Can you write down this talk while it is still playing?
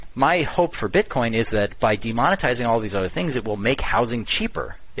my hope for Bitcoin is that by demonetizing all these other things, it will make housing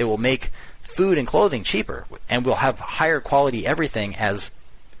cheaper. It will make food and clothing cheaper, and we'll have higher quality everything as,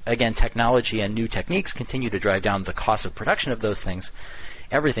 again, technology and new techniques continue to drive down the cost of production of those things.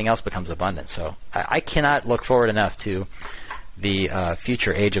 Everything else becomes abundant. So I cannot look forward enough to the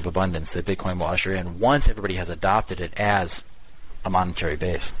future age of abundance that Bitcoin will usher in once everybody has adopted it as a monetary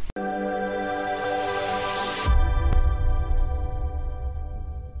base.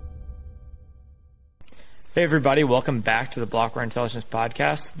 Hey everybody, welcome back to the Blockware Intelligence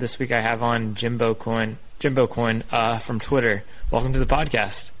Podcast. This week I have on Jimbo Coin from Twitter. Welcome to the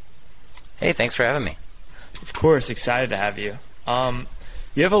podcast. Hey, thanks for having me. Of course, excited to have you.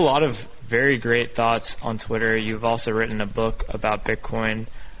 You have a lot of very great thoughts on Twitter. You've also written a book about Bitcoin,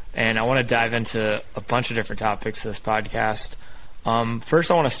 and I want to dive into a bunch of different topics this podcast. First,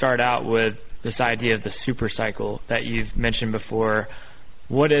 I want to start out with this idea of the super cycle that you've mentioned before.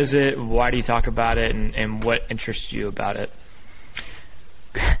 What is it? Why do you talk about it? And what interests you about it?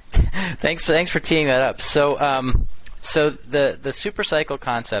 Thanks for teeing that up. So the super cycle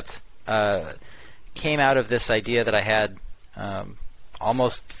concept came out of this idea that I had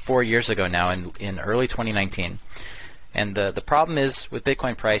almost 4 years ago now in early 2019. And the problem is with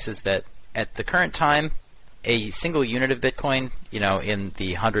Bitcoin price is that at the current time, a single unit of Bitcoin, in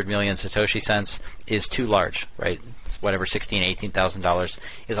the 100 million Satoshi sense, is too large, right? It's whatever, $16,000, $18,000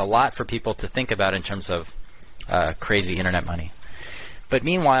 is a lot for people to think about in terms of crazy internet money. But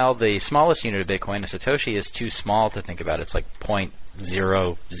meanwhile, the smallest unit of Bitcoin, a Satoshi, is too small to think about. It's like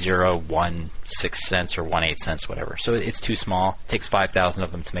 0.0016 cents or 1/8 cents, whatever. So it's too small. It takes 5,000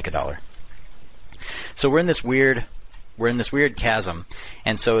 of them to make a dollar. So we're in this weird chasm,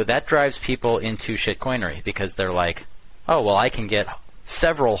 and so that drives people into shitcoinery because they're like, oh well, I can get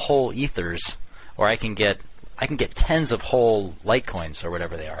several whole ethers, or I can get tens of whole Litecoins or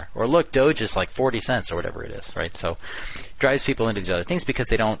whatever they are, or look, Doge is like 40 cents or whatever it is, right? So it drives people into these other things because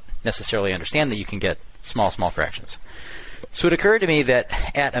they don't necessarily understand that you can get small fractions. So it occurred to me that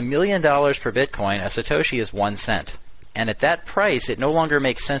at $1 million per Bitcoin, a Satoshi is 1 cent, and at that price, it no longer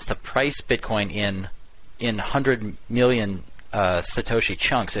makes sense to price Bitcoin in 100 million Satoshi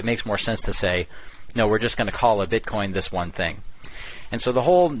chunks. It makes more sense to say, no, we're just going to call a Bitcoin this one thing. And so the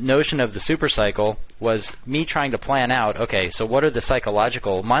whole notion of the super cycle was me trying to plan out, okay, so what are the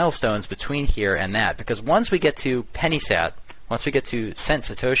psychological milestones between here and that? Because once we get to PennySat, once we get to cent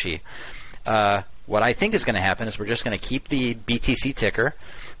Satoshi, what I think is going to happen is we're just going to keep the BTC ticker,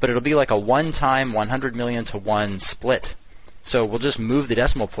 but it'll be like a one-time 100 million to 1 split. So we'll just move the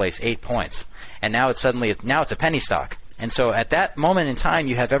decimal place 8 points. And now it's a penny stock. And so at that moment in time,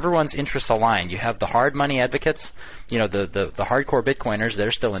 you have everyone's interests aligned. You have the hard money advocates, the hardcore Bitcoiners,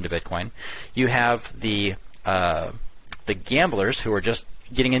 they're still into Bitcoin. You have the gamblers who are just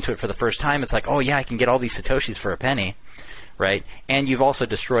getting into it for the first time. It's like, oh yeah, I can get all these Satoshis for a penny, right? And you've also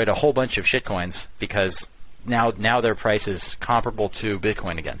destroyed a whole bunch of shitcoins because now their price is comparable to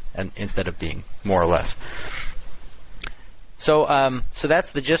Bitcoin again, and instead of being more or less. So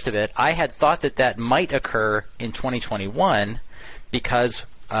that's the gist of it. I had thought that might occur in 2021 because,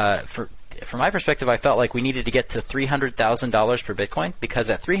 from my perspective, I felt like we needed to get to $300,000 per Bitcoin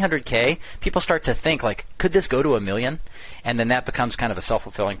because at 300K, people start to think, like, could this go to $1 million? And then that becomes kind of a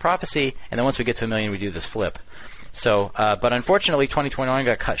self-fulfilling prophecy. And then once we get to $1 million, we do this flip. So, but unfortunately, 2021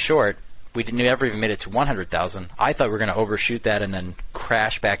 got cut short. We never even made it to 100,000. I thought we were going to overshoot that and then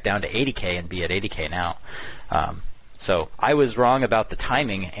crash back down to 80K and be at 80K now. So I was wrong about the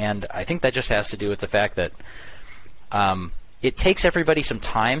timing, and I think that just has to do with the fact that it takes everybody some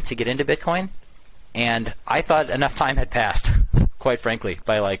time to get into Bitcoin, and I thought enough time had passed, quite frankly,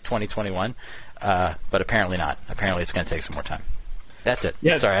 by like 2021, but apparently not. Apparently it's going to take some more time. That's it.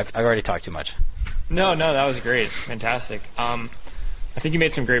 Yeah. Sorry, I've already talked too much. No, that was great. Fantastic. I think you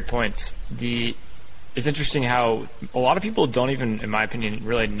made some great points. It's interesting how a lot of people don't even, in my opinion,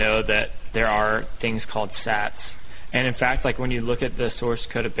 really know that there are things called sats. And in fact, like when you look at the source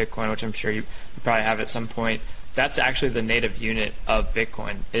code of Bitcoin, which I'm sure you probably have at some point, that's actually the native unit of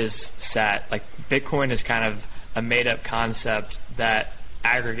Bitcoin is sat. Like Bitcoin is kind of a made-up concept that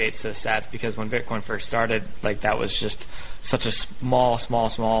aggregates those sats because when Bitcoin first started, like that was just such a small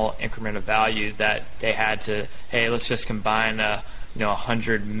increment of value that they had to, hey, let's just combine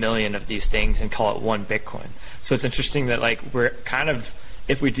 100 million of these things and call it one Bitcoin. So it's interesting that like we're kind of,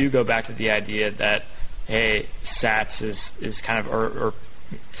 if we do go back to the idea that hey, sats is kind of, or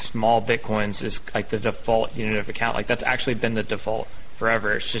small Bitcoins is like the default unit of account. Like that's actually been the default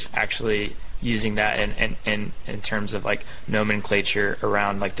forever. It's just actually using that in terms of like nomenclature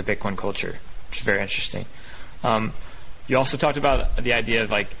around like the Bitcoin culture, which is very interesting. You also talked about the idea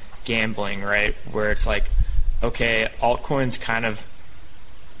of like gambling, right? Where it's like, okay, altcoins kind of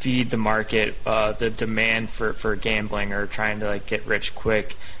feed the market, the demand for gambling or trying to like get rich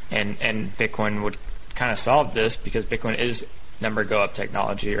quick, and Bitcoin would kind of solve this because Bitcoin is number go up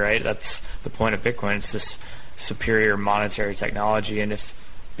technology, right? That's the point of Bitcoin. It's this superior monetary technology, and if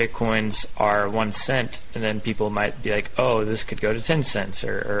Bitcoins are 1 cent, and then people might be like, oh, this could go to 10 cents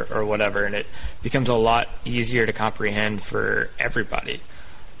or whatever, and it becomes a lot easier to comprehend for everybody.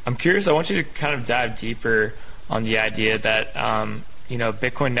 I'm curious, I want you to kind of dive deeper on the idea that,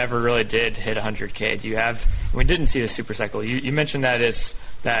 Bitcoin never really did hit 100K. We didn't see the super cycle. You mentioned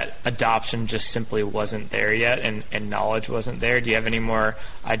that adoption just simply wasn't there yet, and knowledge wasn't there. Do you have any more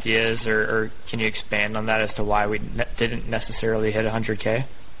ideas, or can you expand on that as to why we didn't necessarily hit 100K?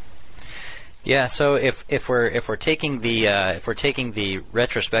 Yeah. So if we're taking the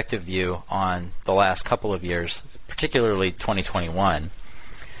retrospective view on the last couple of years, particularly 2021,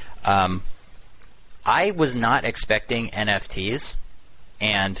 I was not expecting NFTs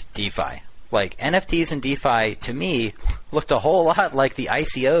and DeFi. Like, NFTs and DeFi, to me, looked a whole lot like the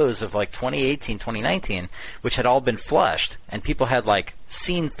ICOs of like 2018, 2019, which had all been flushed, and people had like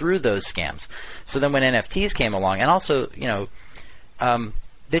seen through those scams. So then when NFTs came along, and also,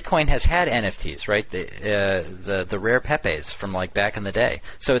 Bitcoin has had NFTs, right? The rare Pepes from like back in the day.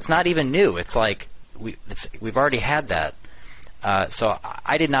 So it's not even new. It's like we've already had that. So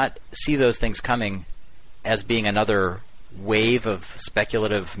I did not see those things coming as being another wave of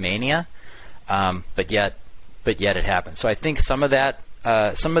speculative mania. But yet it happened. So I think some of that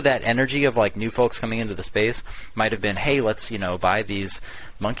energy of like new folks coming into the space might have been, hey, let's buy these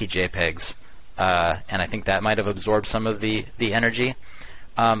monkey JPEGs, and I think that might have absorbed some of the energy.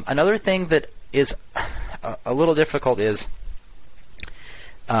 Another thing that is a little difficult is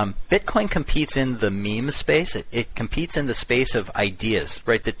Bitcoin competes in the meme space. It competes in the space of ideas,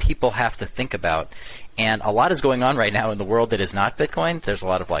 right, that people have to think about. And a lot is going on right now in the world that is not Bitcoin. There's a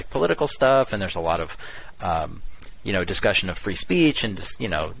lot of like political stuff, and there's a lot of discussion of free speech. And just,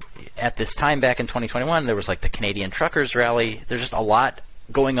 at this time back in 2021, there was like the Canadian truckers rally. There's just a lot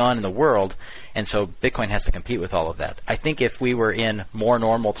going on in the world, and so Bitcoin has to compete with all of that. I think if we were in more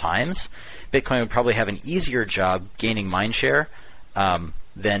normal times, Bitcoin would probably have an easier job gaining mindshare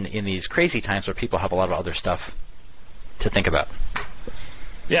than in these crazy times where people have a lot of other stuff to think about.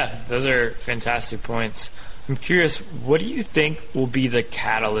 Yeah, those are fantastic points. I'm curious, what do you think will be the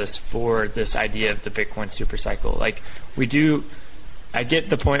catalyst for this idea of the Bitcoin supercycle? Like, I get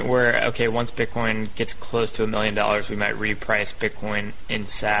the point where, okay, once Bitcoin gets close to $1 million, we might reprice Bitcoin in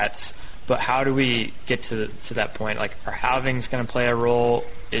sats. But how do we get to that point? Like, are halvings going to play a role?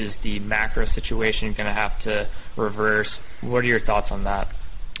 Is the macro situation going to have to reverse? What are your thoughts on that?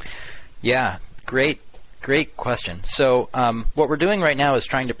 Yeah, great question. So what we're doing right now is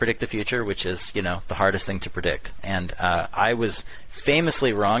trying to predict the future, which is, the hardest thing to predict. And I was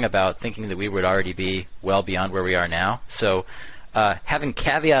famously wrong about thinking that we would already be well beyond where we are now. So having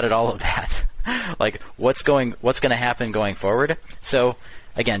caveated all of that, like what's going to happen going forward. So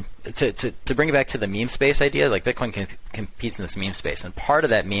again, to bring it back to the meme space idea, like Bitcoin competes in this meme space, and part of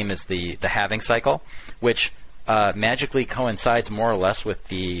that meme is the halving cycle, which magically coincides more or less with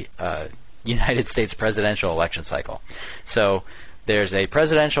the United States presidential election cycle. So there's a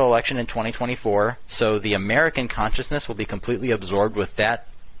presidential election in 2024, so the American consciousness will be completely absorbed with that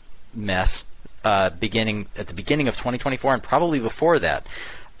mess beginning at the beginning of 2024 and probably before that.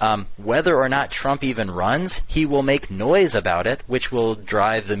 Whether or not Trump even runs, he will make noise about it, which will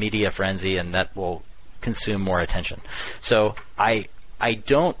drive the media frenzy, and that will consume more attention. So I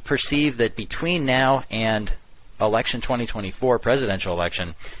don't perceive that between now and election 2024, presidential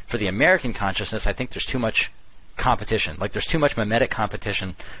election, for the American consciousness, I think there's too much competition. Like, there's too much mimetic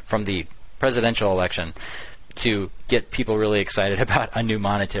competition from the presidential election to get people really excited about a new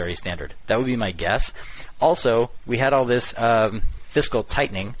monetary standard. That would be my guess. Also, we had all this fiscal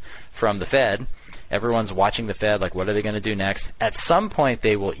tightening from the Fed. Everyone's watching the Fed, like, what are they going to do next? At some point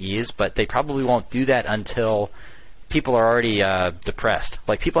they will ease, but they probably won't do that until people are already depressed.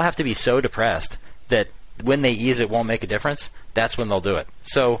 Like, people have to be so depressed that when they ease, it won't make a difference. That's when they'll do it.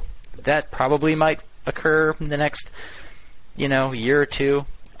 So that probably might occur in the next, year or two.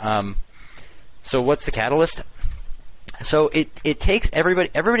 So what's the catalyst? So it takes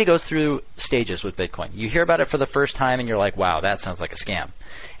everybody goes through stages with Bitcoin. You hear about it for the first time and you're like, wow, that sounds like a scam.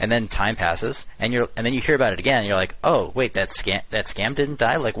 And then time passes and then you hear about it again and you're like, oh wait, that scam didn't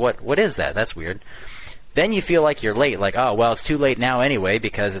die? Like what is that? That's weird. Then you feel like you're late, like, oh, well, it's too late now anyway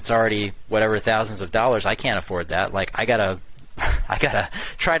because it's already whatever thousands of dollars. I can't afford that. Like, I gotta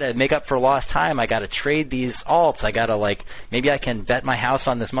try to make up for lost time. I gotta trade these alts. I gotta maybe I can bet my house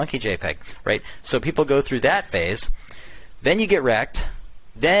on this monkey JPEG, right? So people go through that phase. Then you get wrecked.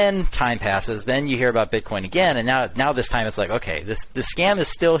 Then time passes. Then you hear about Bitcoin again, and now this time it's like, okay, the scam is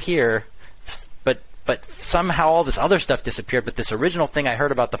still here, but somehow all this other stuff disappeared, but this original thing I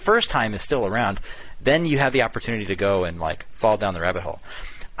heard about the first time is still around. Then you have the opportunity to go and fall down the rabbit hole.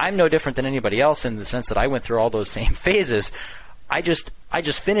 I'm no different than anybody else in the sense that I went through all those same phases. I just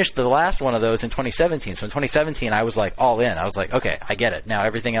finished the last one of those in 2017. So in 2017, I was all in. I was like, okay, I get it. Now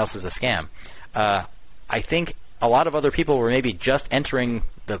everything else is a scam. I think a lot of other people were maybe just entering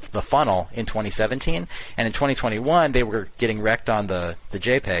the funnel in 2017, and in 2021 they were getting wrecked on the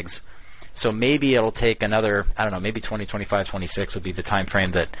JPEGs. So maybe it'll take another, I don't know, maybe 2025, 26 would be the time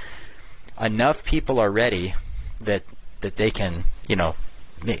frame that enough people are ready that they can,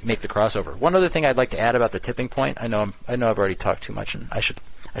 make the crossover. One other thing I'd like to add about the tipping point. I know I've already talked too much, and I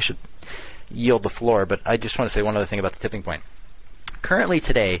should yield the floor, but I just want to say one other thing about the tipping point. Currently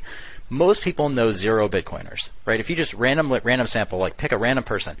today, most people know 0 Bitcoiners, right? If you just random sample, pick a random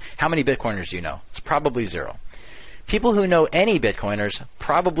person, how many Bitcoiners do you know? It's probably 0. People who know any Bitcoiners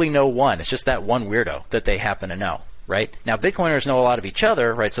probably know 1. It's just that one weirdo that they happen to know, right? Now, Bitcoiners know a lot of each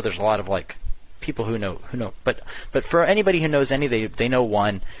other, right? So there's a lot of people who know. But for anybody who knows any, they know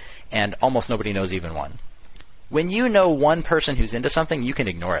 1, and almost nobody knows even 1. When you know one person who's into something, you can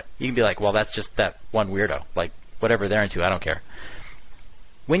ignore it. You can be like, well, that's just that one weirdo. Whatever they're into, I don't care.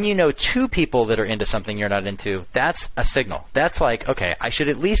 When you know 2 people that are into something you're not into, that's a signal. That's okay, I should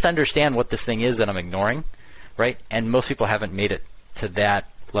at least understand what this thing is that I'm ignoring, right? And most people haven't made it to that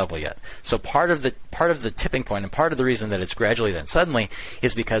level yet. So part of the tipping point, and part of the reason that it's gradually then suddenly,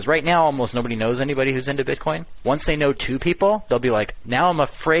 is because right now almost nobody knows anybody who's into Bitcoin. Once they know 2 people, they'll be like, now I'm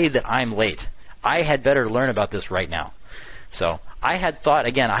afraid that I'm late. I had better learn about this right now. So I had thought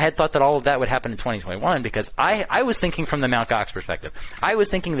that all of that would happen in 2021 because I was thinking from the Mt. Gox perspective. I was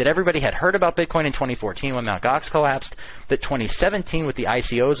thinking that everybody had heard about Bitcoin in 2014 when Mt. Gox collapsed, that 2017 with the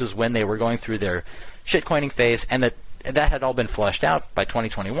ICOs was when they were going through their shitcoining phase, and that had all been flushed out by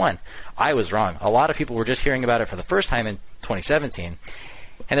 2021. I was wrong. A lot of people were just hearing about it for the first time in 2017,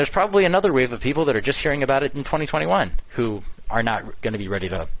 and there's probably another wave of people that are just hearing about it in 2021 who are not going to be ready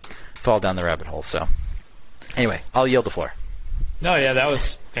to fall down the rabbit hole. So anyway, I'll yield the floor. No, yeah, that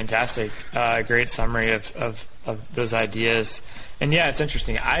was fantastic. Great summary of those ideas. And yeah, it's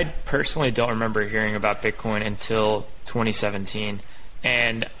interesting. I personally don't remember hearing about Bitcoin until 2017.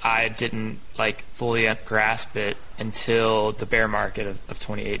 And I didn't fully grasp it until the bear market of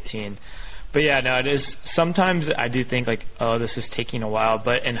 2018. But yeah, no, it is. Sometimes I do think oh, this is taking a while.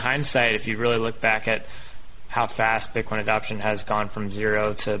 But in hindsight, if you really look back at how fast Bitcoin adoption has gone from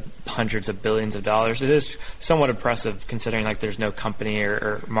 0 to hundreds of billions of dollars, it is somewhat impressive considering there's no company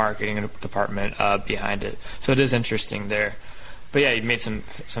or marketing department behind it. So it is interesting there. But yeah, you made some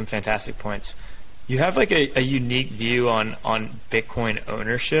fantastic points. You have a unique view on Bitcoin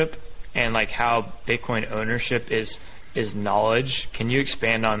ownership and how Bitcoin ownership is knowledge. Can you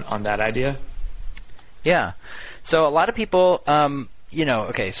expand on that idea? Yeah. So a lot of people,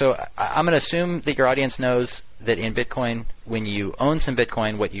 okay, so I'm going to assume that your audience knows that in Bitcoin, when you own some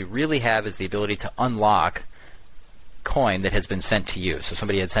Bitcoin, what you really have is the ability to unlock coin that has been sent to you. So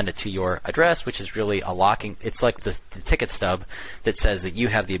somebody had sent it to your address, which is really a locking. It's like the ticket stub that says that you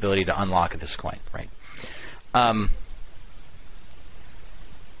have the ability to unlock this coin, right?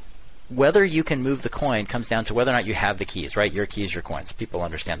 Whether you can move the coin comes down to whether or not you have the keys, right? Your keys, your coins. People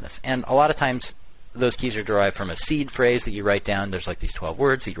understand this. And a lot of times those keys are derived from a seed phrase that you write down. There's these 12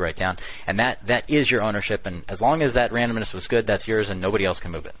 words that you write down, and that is your ownership. And as long as that randomness was good, that's yours and nobody else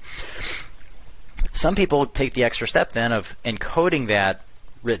can move it. Some people take the extra step then of encoding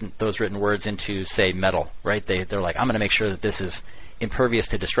those written words into, say, metal, right? They're like, I'm going to make sure that this is impervious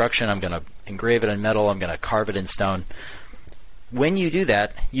to destruction. I'm going to engrave it in metal. I'm going to carve it in stone. When you do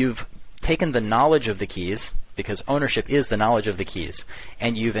that, you've taken the knowledge of the keys, because ownership is the knowledge of the keys,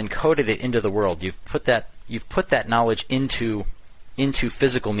 and you've encoded it into the world. You've put that knowledge into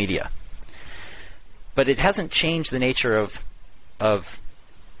physical media. But it hasn't changed the nature of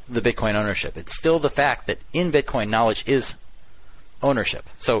the Bitcoin ownership. It's still the fact that in Bitcoin, knowledge is ownership.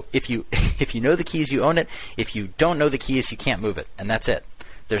 So if you know the keys, you own it. If you don't know the keys, you can't move it, and that's it.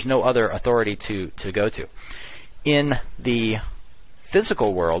 There's no other authority to go to. In the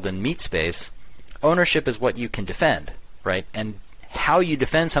physical world, in meat space, ownership is what you can defend, right? And how you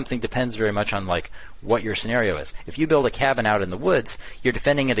defend something depends very much on what your scenario is. If you build a cabin out in the woods, you're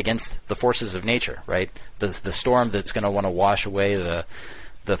defending it against the forces of nature, right? The storm that's going to want to wash away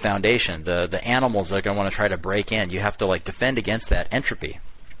the foundation, the animals that are going to want to try to break in. You have to like defend against that entropy.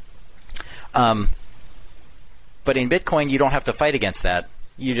 But in Bitcoin, you don't have to fight against that.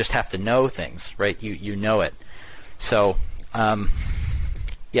 You just have to know things, right? You know it. So,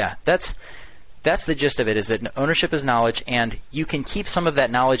 yeah, that's the gist of it, is that ownership is knowledge, and you can keep some of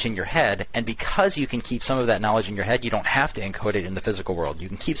that knowledge in your head, and because you can keep some of that knowledge in your head, you don't have to encode it in the physical world. You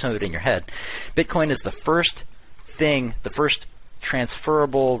can keep some of it in your head. Bitcoin is the first thing, the first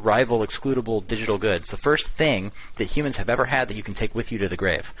transferable, rival, excludable digital goods, the first thing that humans have ever had that you can take with you to the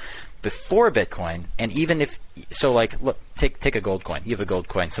grave. Before Bitcoin, and even if, so like, look, take a gold coin. You have a gold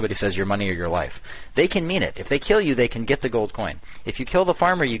coin. Somebody says your money or your life. They can mean it. If they kill you, they can get the gold coin. If you kill the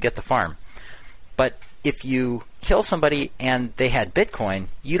farmer, you get the farm. But if you kill somebody and they had Bitcoin,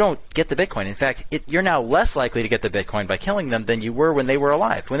 you don't get the Bitcoin. In fact, you're now less likely to get the Bitcoin by killing them than you were when they were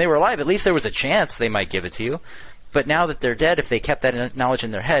alive. When they were alive, at least there was a chance they might give it to you. But now that they're dead, if they kept that knowledge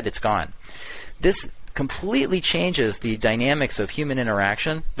in their head, it's gone. This completely changes the dynamics of human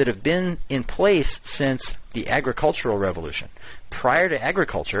interaction that have been in place since the agricultural revolution. Prior to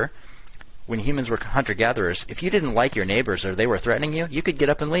agriculture, when humans were hunter-gatherers, if you didn't like your neighbors or they were threatening you, you could get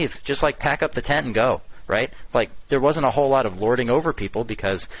up and leave. Just like pack up the tent and go, right? Like, there wasn't a whole lot of lording over people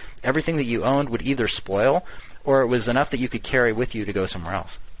because everything that you owned would either spoil or it was enough that you could carry with you to go somewhere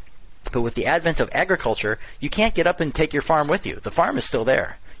else. But with the advent of agriculture, you can't get up and take your farm with you. The farm is still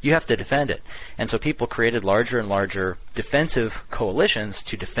there. You have to defend it. And so people created larger and larger defensive coalitions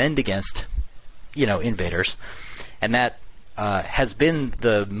to defend against, invaders. And that has been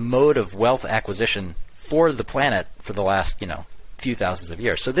the mode of wealth acquisition for the planet for the last, few thousands of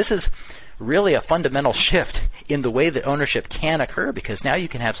years. So this is really a fundamental shift in the way that ownership can occur, because now you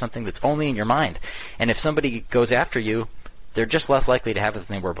can have something that's only in your mind. And if somebody goes after you, they're just less likely to have it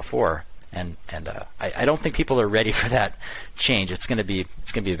than they were before. And I don't think people are ready for that change. It's going to be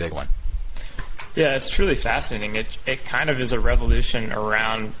a big one. Yeah, it's truly fascinating. It kind of is a revolution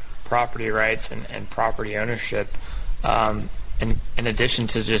around property rights and property ownership, in addition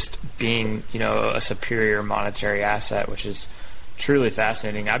to just being, a superior monetary asset, which is truly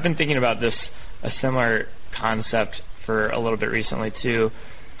fascinating. I've been thinking about a similar concept for a little bit recently too,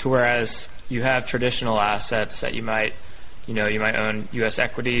 to whereas you have traditional assets that you might own U.S.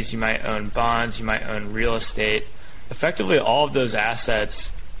 equities, you might own bonds, you might own real estate. Effectively, all of those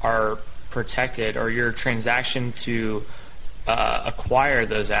assets are protected, or your transaction to acquire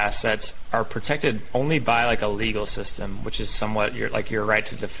those assets are protected only by like a legal system, which is somewhat your right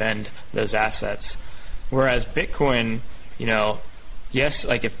to defend those assets. Whereas Bitcoin, yes,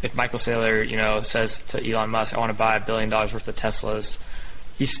 like if Michael Saylor, says to Elon Musk, I want to buy $1 billion worth of Teslas,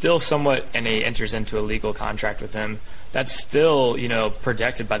 he's still somewhat, and he enters into a legal contract with him. That's still,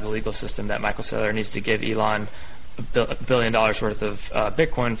 protected by the legal system that Michael Saylor needs to give Elon $1 billion worth of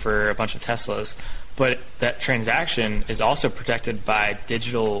Bitcoin for a bunch of Teslas. But that transaction is also protected by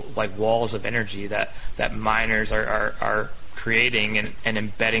digital walls of energy that miners are creating and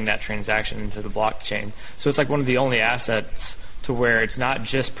embedding that transaction into the blockchain. So it's like one of the only assets to where it's not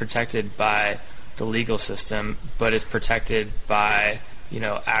just protected by the legal system, but it's protected by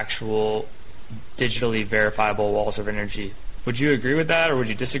actual digitally verifiable walls of energy. Would you agree with that, or would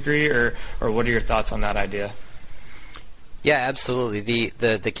you disagree, or what are your thoughts on that idea? Yeah, absolutely.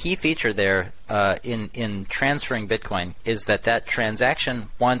 The key feature there in transferring Bitcoin is that transaction,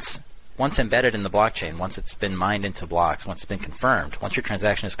 once embedded in the blockchain, once it's been mined into blocks, once it's been confirmed, once your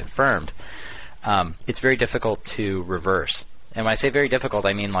transaction is confirmed, it's very difficult to reverse. And when I say very difficult,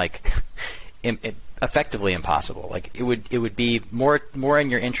 I mean effectively impossible. Like it would be more in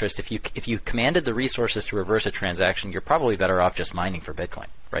your interest if you commanded the resources to reverse a transaction. You're probably better off just mining for Bitcoin,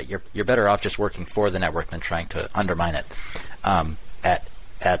 right? You're better off just working for the network than trying to undermine it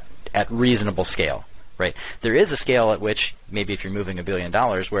at reasonable scale, right? There is a scale at which maybe if you're moving $1 billion,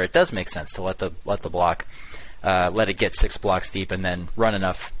 where it does make sense to let the block let it get 6 blocks deep and then run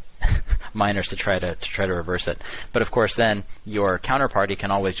enough miners to try to reverse it. But of course, then your counterparty can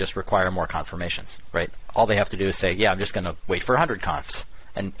always just require more confirmations, right? All they have to do is say, yeah, I'm just going to wait for 100 confs,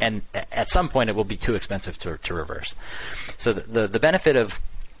 and at some point it will be too expensive to reverse. So the benefit of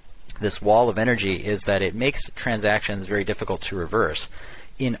this wall of energy is that it makes transactions very difficult to reverse.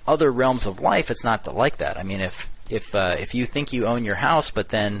 In other realms of life, it's not like that. I mean, if you think you own your house, but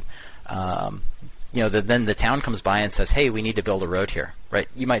then then the town comes by and says, hey, we need to build a road here, right?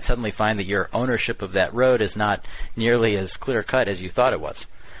 You might suddenly find that your ownership of that road is not nearly as clear-cut as you thought it was.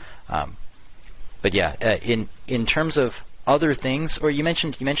 But yeah, in terms of other things, or you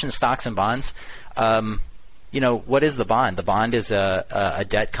mentioned stocks and bonds, what is the bond? The bond is a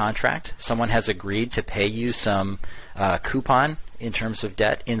debt contract. Someone has agreed to pay you some coupon in terms of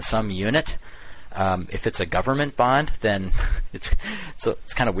debt in some unit. If it's a government bond, then it's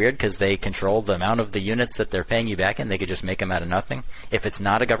kind of weird because they control the amount of the units that they're paying you back in. They could just make them out of nothing. If it's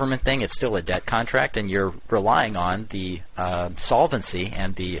not a government thing, it's still a debt contract, and you're relying on the solvency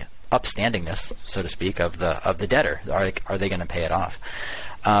and the upstandingness, so to speak, of the debtor. Are they going to pay it off?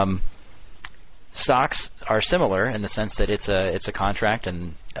 Stocks are similar in the sense that it's a contract,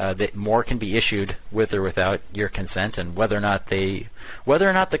 and that more can be issued with or without your consent, and whether or not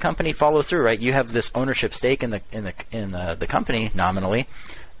the company follows through. Right, you have this ownership stake in the company nominally.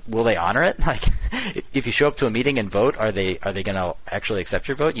 Will they honor it? Like, if you show up to a meeting and vote, are they going to actually accept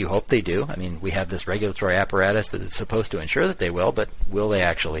your vote? You hope they do. I mean, we have this regulatory apparatus that is supposed to ensure that they will, but will they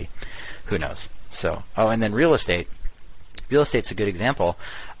actually? Who knows? So, and then real estate. Real estate's a good example.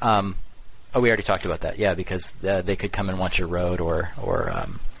 We already talked about that. Yeah, because they could come and want your road, or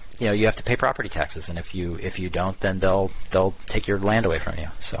you have to pay property taxes, and if you don't, then they'll take your land away from you.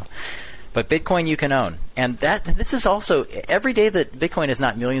 So, but Bitcoin you can own, and this is also, every day that Bitcoin is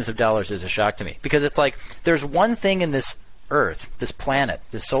not millions of dollars is a shock to me, because it's like there's one thing in this Earth, this planet,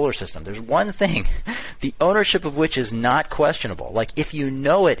 this solar system. There's one thing, the ownership of which is not questionable. Like, if you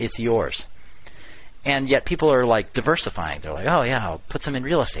know it, it's yours. And yet people are like diversifying. They're like, oh yeah, I'll put some in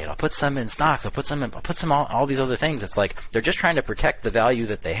real estate. I'll put some in stocks. I'll put some all these other things. It's like they're just trying to protect the value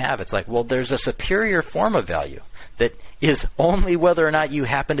that they have. It's like, well, there's a superior form of value that is only whether or not you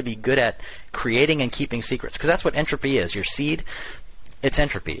happen to be good at creating and keeping secrets. Because that's what entropy is. Your seed, it's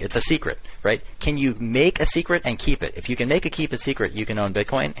entropy. It's a secret, right? Can you make a secret and keep it? If you can keep a secret, you can own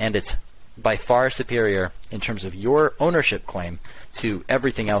Bitcoin, and it's by far superior in terms of your ownership claim to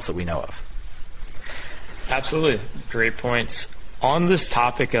everything else that we know of. Absolutely. Great points. On this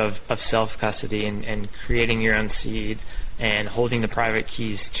topic of self-custody and creating your own seed and holding the private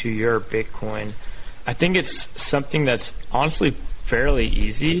keys to your Bitcoin, I think it's something that's honestly fairly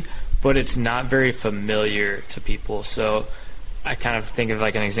easy, but it's not very familiar to people. So I kind of think of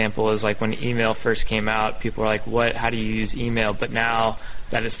like an example is like when email first came out, people were like, how do you use email? But now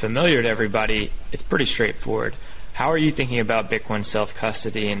that it's familiar to everybody, it's pretty straightforward. How are you thinking about Bitcoin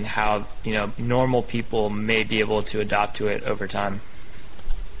self-custody and how normal people may be able to adopt to it over time?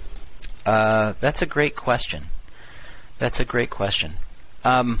 That's a great question.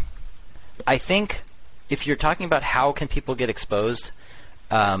 I think if you're talking about how can people get exposed,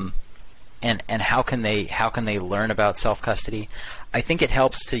 and how can they learn about self-custody, I think it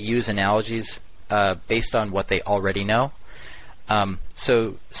helps to use analogies based on what they already know.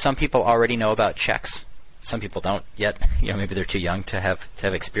 So some people already know about checks. Some people don't yet. Maybe they're too young to have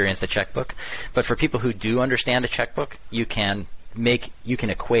experienced a checkbook. But for people who do understand a checkbook, you can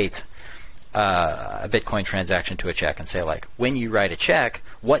equate a Bitcoin transaction to a check and say, like, when you write a check,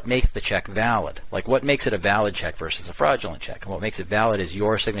 what makes the check valid? Like, what makes it a valid check versus a fraudulent check? And what makes it valid is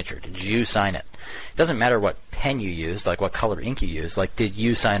your signature. Did you sign it? It doesn't matter what pen you used, like what color ink you used. Like, did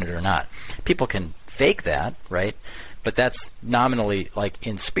you sign it or not? People can fake that, right? But that's nominally, like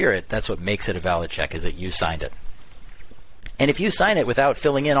in spirit, that's what makes it a valid check, is that you signed it. And if you sign it without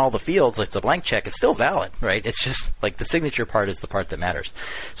filling in all the fields, like it's a blank check, it's still valid, right? It's just like the signature part is the part that matters.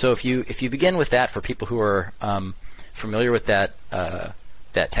 So if you begin with that for people who are familiar with that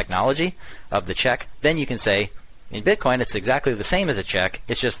technology of the check, then you can say, in Bitcoin, it's exactly the same as a check.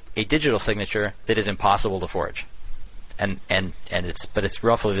 It's just a digital signature that is impossible to forge. And it's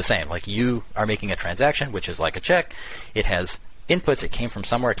roughly the same. Like, you are making a transaction, which is like a check. It has inputs. It came from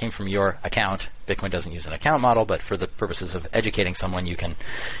somewhere. It came from your account. Bitcoin doesn't use an account model, but for the purposes of educating someone, you can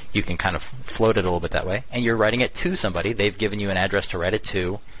kind of float it a little bit that way. And you're writing it to somebody. They've given you an address to write it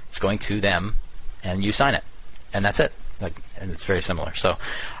to. It's going to them, and you sign it, and that's it. And it's very similar. So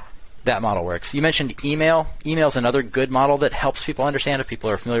that model works. You mentioned email. Email is another good model that helps people understand. If people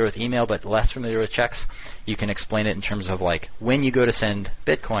are familiar with email but less familiar with checks, you can explain it in terms of, like, when you go to send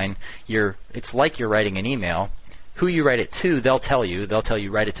Bitcoin, it's like you're writing an email. Who you write it to, they'll tell you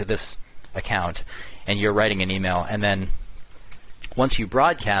write it to this account, and you're writing an email, and then once you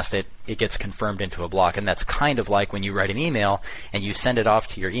broadcast it, it gets confirmed into a block. And that's kind of like when you write an email and you send it off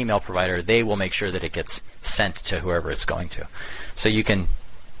to your email provider, they will make sure that it gets sent to whoever it's going to. So you can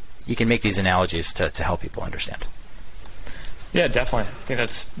make these analogies to help people understand. Yeah, definitely. I think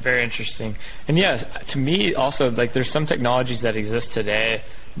that's very interesting. And yeah, to me also, like, there's some technologies that exist today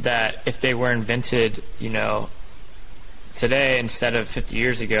that if they were invented, today instead of 50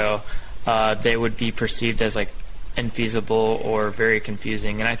 years ago, they would be perceived as like infeasible or very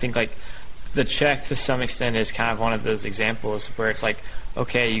confusing. And I think like the check to some extent is kind of one of those examples where it's like,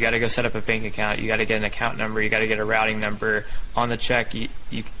 okay, you got to go set up a bank account, you got to get an account number, you got to get a routing number. On the check, you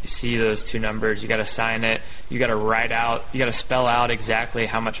see those two numbers, you got to sign it, you got to spell out exactly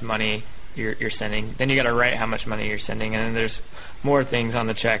how much money you're sending. Then you got to write how much money you're sending, and then there's more things on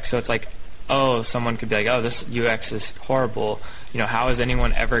the check. So it's like, oh, someone could be like, oh, this UX is horrible. How is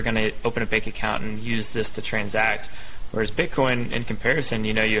anyone ever going to open a bank account and use this to transact? Whereas Bitcoin, in comparison,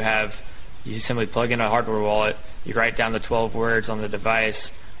 you simply plug in a hardware wallet, you write down the 12 words on the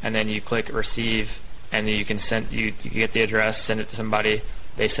device, and then you click receive, and then you can you get the address, send it to somebody,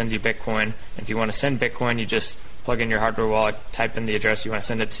 they send you Bitcoin. If you want to send Bitcoin, you just plug in your hardware wallet, type in the address you want to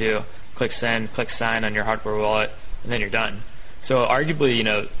send it to, click send, click sign on your hardware wallet, and then you're done. So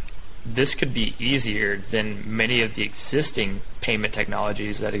arguably, this could be easier than many of the existing payment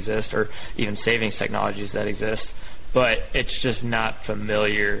technologies that exist, or even savings technologies that exist, but it's just not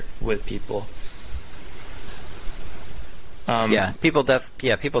familiar with people. People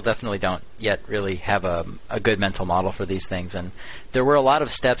definitely don't yet really have a good mental model for these things. And there were a lot of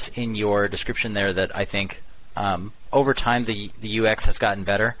steps in your description there that I think over time the UX has gotten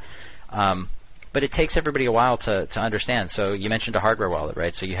better. But it takes everybody a while to understand. So you mentioned a hardware wallet,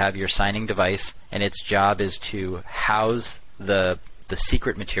 right? So you have your signing device, and its job is to house the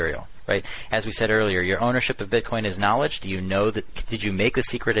secret material, right? As we said earlier, your ownership of Bitcoin is knowledge. Do you know that? Did you make the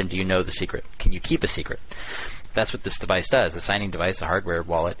secret, and do you know the secret? Can you keep a secret? That's what this device does. The signing device, the hardware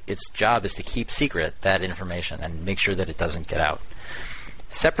wallet, its job is to keep secret that information and make sure that it doesn't get out.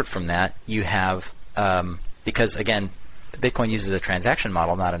 Separate from that, you have, because again, Bitcoin uses a transaction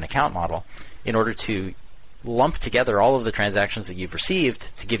model, not an account model, in order to lump together all of the transactions that you've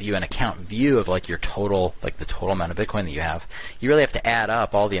received to give you an account view of the total amount of Bitcoin that you have. You really have to add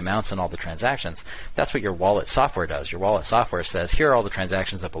up all the amounts and all the transactions. That's what your wallet software does. Your wallet software says, here are all the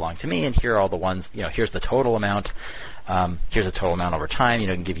transactions that belong to me, and here are all the ones, here's the total amount. Here's the total amount over time. It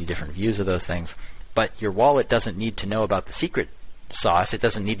can give you different views of those things. But your wallet doesn't need to know about the secret sauce. It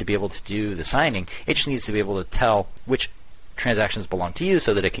doesn't need to be able to do the signing. It just needs to be able to tell which transactions belong to you,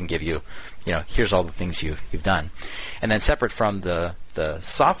 so that it can give you, here's all the things you've done. And then separate from the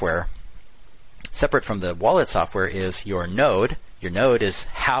software, separate from the wallet software is your node. Your node is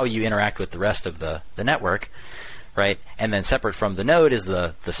how you interact with the rest of the network, right? And then separate from the node is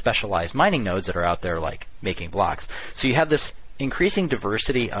the specialized mining nodes that are out there, like making blocks. So you have this increasing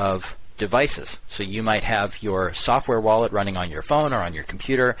diversity of devices. So you might have your software wallet running on your phone or on your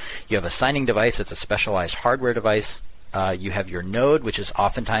computer. You have a signing device that's a specialized hardware device. You have your node, which is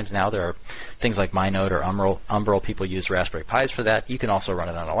oftentimes now there are things like MyNode or Umbrel. People use Raspberry Pis for that. You can also run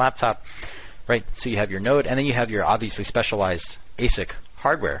it on a laptop, right? So you have your node, and then you have your obviously specialized ASIC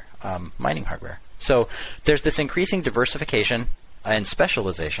hardware, mining hardware. So there's this increasing diversification and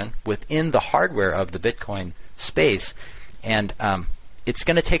specialization within the hardware of the Bitcoin space, and it's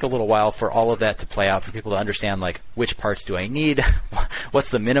going to take a little while for all of that to play out, for people to understand, which parts do I need, what's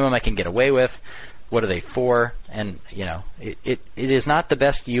the minimum I can get away with, what are they for? And it is not the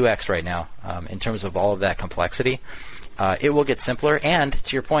best UX right now in terms of all of that complexity. It will get simpler, and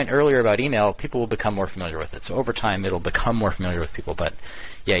to your point earlier about email, people will become more familiar with it. So over time, it'll become more familiar with people. But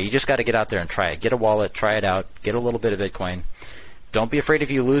yeah, you just got to get out there and try it. Get a wallet, try it out, get a little bit of Bitcoin. Don't be afraid if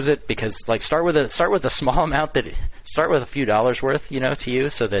you lose it, because start with a small amount, start with a few dollars worth, to you,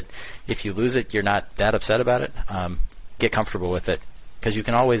 so that if you lose it, you're not that upset about it. Get comfortable with it, because you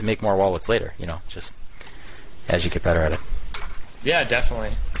can always make more wallets later, just as you get better at it. Yeah,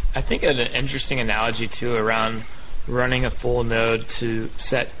 definitely. I think an interesting analogy, too, around running a full node to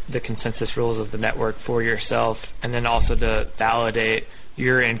set the consensus rules of the network for yourself, and then also to validate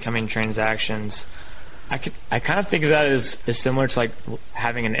your incoming transactions. I kind of think of that as similar to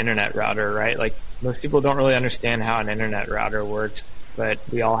having an internet router, right? Most people don't really understand how an internet router works, but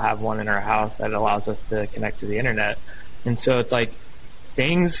we all have one in our house that allows us to connect to the internet. And so it's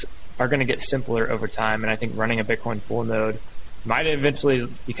things are going to get simpler over time, and I think running a Bitcoin full node might eventually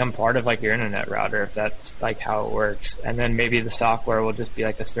become part of your internet router, if that's how it works. And then maybe the software will just be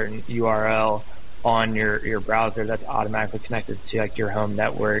a certain URL on your browser that's automatically connected to your home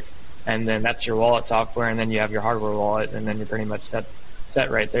network, and then that's your wallet software, and then you have your hardware wallet, and then you're pretty much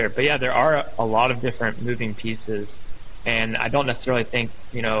set right there. But yeah, there are a lot of different moving pieces, and I don't necessarily think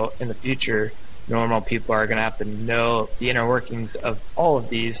in the future normal people are going to have to know the inner workings of all of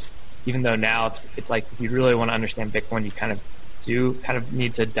these, even though now it's if you really want to understand Bitcoin, you kind of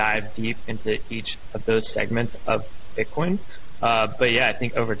need to dive deep into each of those segments of Bitcoin. But yeah, I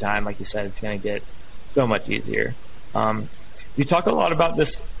think over time, like you said, it's going to get so much easier. You talk a lot about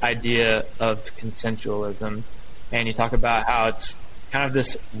this idea of consensualism, and you talk about how kind of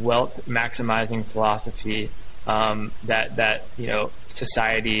this wealth maximizing philosophy that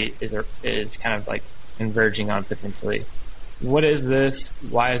society is kind of like converging on potentially. What is this?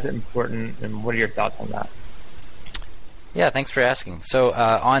 Why is it important? And what are your thoughts on that? Yeah, thanks for asking. So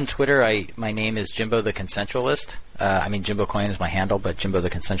on Twitter, my name is Jimbo the Consensualist. Jimbo Coin is my handle, but Jimbo the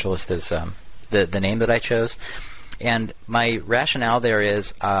Consensualist is the name that I chose. And my rationale there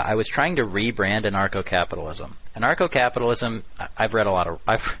is I was trying to rebrand anarcho-capitalism. Anarcho-capitalism, I've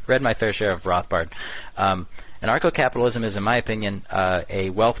read my fair share of Rothbard. Anarcho-capitalism is, in my opinion,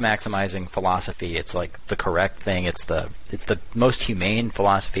 a wealth-maximizing philosophy. It's like the correct thing. It's the most humane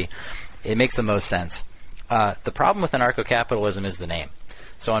philosophy. It makes the most sense. The problem with anarcho-capitalism is the name.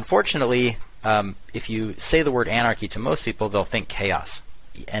 So unfortunately, if you say the word anarchy to most people, they'll think chaos.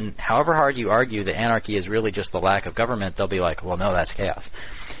 And however hard you argue that anarchy is really just the lack of government, they'll be like, well, no, that's chaos.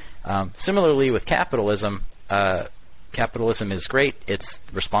 Similarly with capitalism, capitalism is great. It's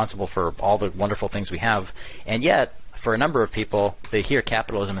responsible for all the wonderful things we have. And yet, for a number of people, they hear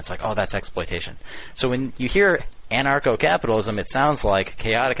capitalism, it's like, oh, that's exploitation. So when you hear anarcho-capitalism, it sounds like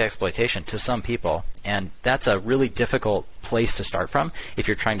chaotic exploitation to some people, and that's a really difficult place to start from if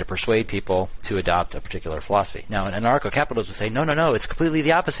you're trying to persuade people to adopt a particular philosophy. Now, an anarcho-capitalist would say, no, it's completely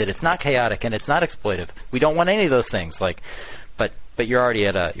the opposite. It's not chaotic and it's not exploitive. We don't want any of those things. But you're already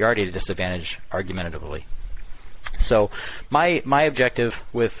at a disadvantage argumentatively. So my objective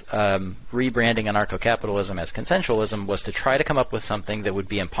with rebranding anarcho-capitalism as consensualism was to try to come up with something that would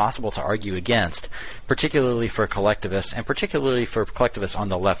be impossible to argue against, particularly for collectivists, and particularly for collectivists on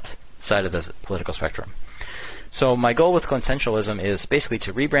the left side of the political spectrum. So my goal with consensualism is basically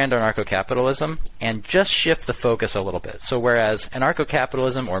to rebrand anarcho-capitalism and just shift the focus a little bit. So whereas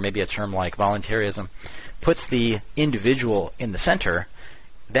anarcho-capitalism, or maybe a term like voluntarism, puts the individual in the center,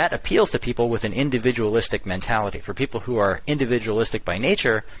 that appeals to people with an individualistic mentality. For people who are individualistic by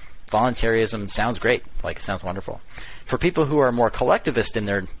nature, voluntarism sounds great, like it sounds wonderful. For people who are more collectivist in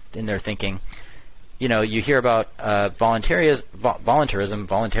their thinking, you hear about voluntarism,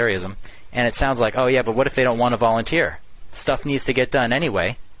 and it sounds like, oh yeah, but what if they don't want to volunteer? Stuff needs to get done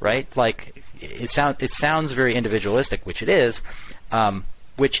anyway, right? Like it sounds very individualistic, which it is,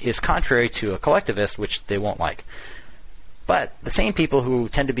 which is contrary to a collectivist, which they won't like. But the same people who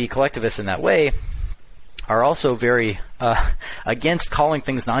tend to be collectivists in that way are also very against calling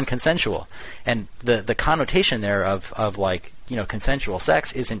things non-consensual. And the connotation there of consensual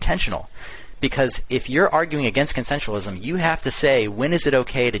sex is intentional. Because if you're arguing against consensualism, you have to say, when is it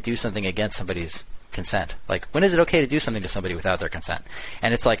okay to do something against somebody's consent? Like, when is it okay to do something to somebody without their consent?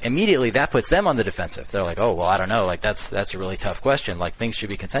 And it's like, immediately that puts them on the defensive. They're like, oh, well, I don't know. Like, that's a really tough question. Like, things should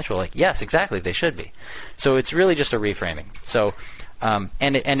be consensual. Like, yes, exactly, they should be. So it's really just a reframing. So,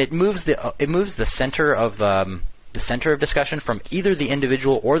 it moves the center of discussion from either the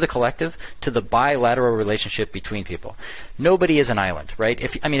individual or the collective to the bilateral relationship between people. Nobody is an island, right?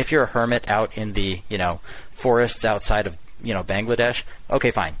 If you're a hermit out in the forests outside of Bangladesh,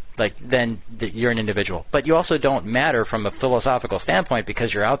 okay, fine. Like, then you're an individual. But you also don't matter from a philosophical standpoint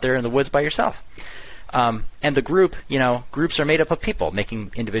because you're out there in the woods by yourself. And the groups are made up of people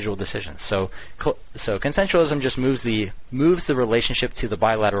making individual decisions. So consensualism just moves the relationship to the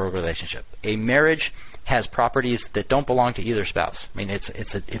bilateral relationship. A marriage has properties that don't belong to either spouse. I mean, it's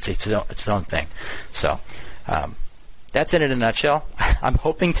its own thing. So that's it in a nutshell. I'm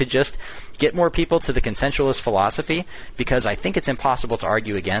hoping to just get more people to the consensualist philosophy because I think it's impossible to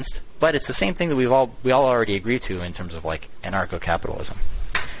argue against. But it's the same thing that we all already agree to in terms of like anarcho-capitalism.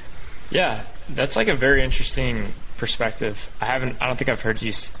 Yeah, that's like a very interesting perspective. I don't think I've heard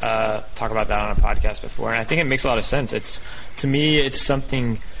you talk about that on a podcast before, and I think it makes a lot of sense. To me, it's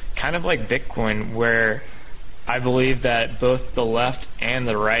something kind of like Bitcoin, where I believe that both the left and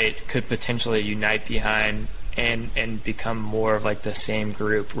the right could potentially unite behind and become more of like the same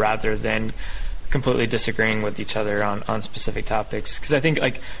group rather than completely disagreeing with each other on specific topics. Because I think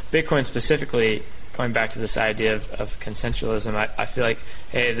like Bitcoin specifically, going back to this idea of consensualism, I feel like,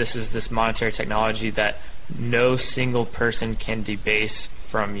 hey, this is this monetary technology that no single person can debase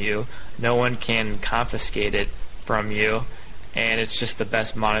from you. No one can confiscate it from you. And it's just the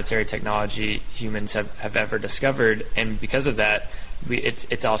best monetary technology humans have ever discovered. And because of that,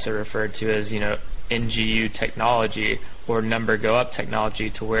 it's also referred to as, NGU technology or number go up technology,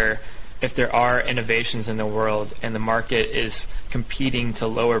 to where if there are innovations in the world and the market is competing to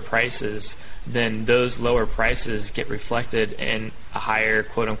lower prices, then those lower prices get reflected in a higher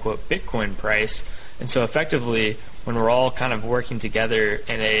quote-unquote Bitcoin price. And so effectively, when we're all kind of working together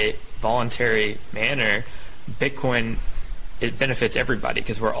in a voluntary manner, Bitcoin, it benefits everybody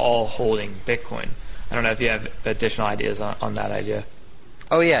because we're all holding Bitcoin. I don't know if you have additional ideas on that idea.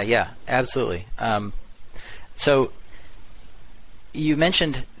 Oh yeah, absolutely. So you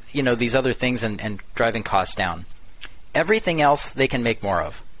mentioned, these other things and driving costs down. Everything else they can make more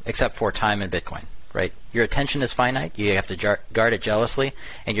of, except for time and Bitcoin, right? Your attention is finite. You have to guard it jealously,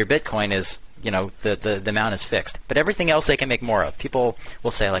 and your Bitcoin is, the amount is fixed. But everything else they can make more of. People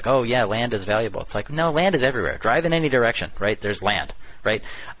will say like, oh yeah, land is valuable. It's like, no, land is everywhere. Drive in any direction, right? There's land, right?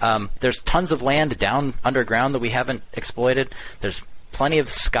 There's tons of land down underground that we haven't exploited. There's plenty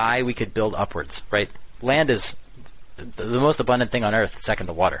of sky we could build upwards, right? Land is the most abundant thing on Earth, second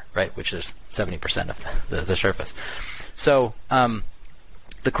to water, right? Which is 70% of the surface. So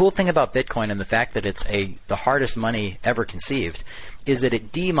the cool thing about Bitcoin and the fact that it's the hardest money ever conceived is that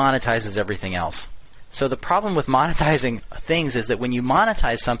it demonetizes everything else. So the problem with monetizing things is that when you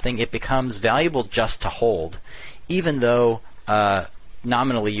monetize something, it becomes valuable just to hold, even though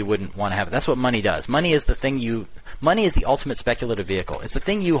nominally you wouldn't want to have it. That's what money does. Money is the ultimate speculative vehicle. It's the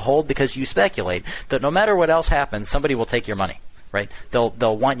thing you hold because you speculate that no matter what else happens, somebody will take your money, right? They'll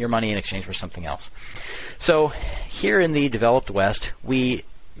want your money in exchange for something else. So here in the developed West, we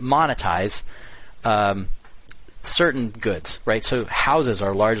monetize certain goods, right? So houses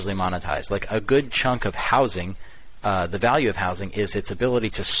are largely monetized. Like a good chunk of housing, the value of housing is its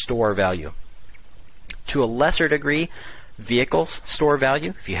ability to store value. To a lesser degree, vehicles store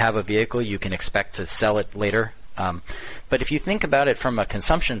value. If you have a vehicle, you can expect to sell it later. But if you think about it from a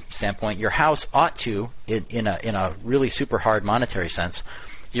consumption standpoint, your house ought to, in a really super hard monetary sense,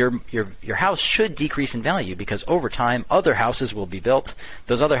 your house should decrease in value because over time other houses will be built.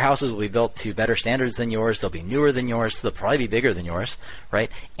 Those other houses will be built to better standards than yours. They'll be newer than yours. They'll probably be bigger than yours,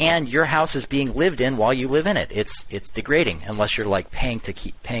 right? And your house is being lived in while you live in it. It's degrading unless you're like paying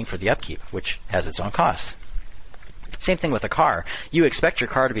for the upkeep, which has its own costs. Same thing with a car. You expect your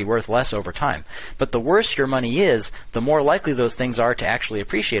car to be worth less over time. But the worse your money is, the more likely those things are to actually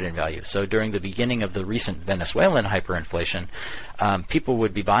appreciate in value. So during the beginning of the recent Venezuelan hyperinflation, people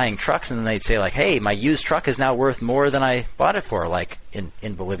would be buying trucks and then they'd say like, hey, my used truck is now worth more than I bought it for, like in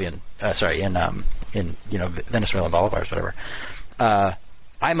Venezuelan bolivars, whatever.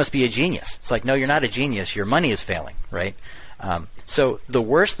 I must be a genius. It's like, no, you're not a genius. Your money is failing, right? So the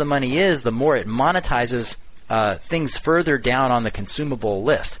worse the money is, the more it monetizes things further down on the consumable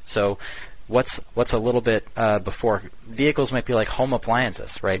list. So what's a little bit before vehicles might be like home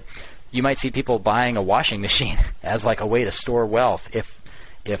appliances, right? You might see people buying a washing machine as like a way to store wealth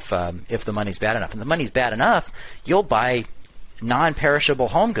if the money's bad enough. And the money's bad enough, you'll buy non-perishable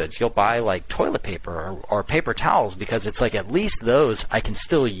home goods. You'll buy like toilet paper or paper towels because it's like at least those I can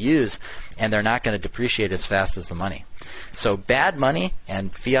still use and they're not going to depreciate as fast as the money. So bad money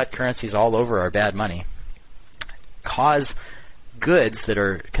and fiat currencies all over are bad money cause goods that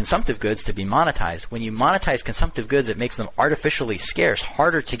are consumptive goods to be monetized. When you monetize consumptive goods, it makes them artificially scarce,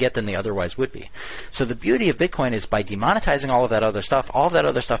 harder to get than they otherwise would be. So the beauty of Bitcoin is by demonetizing all of that other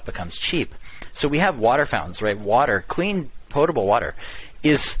stuff becomes cheap. So we have water fountains, right? Water, clean, potable water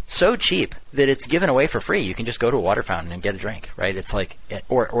is so cheap that it's given away for free. You can just go to a water fountain and get a drink, right? It's like,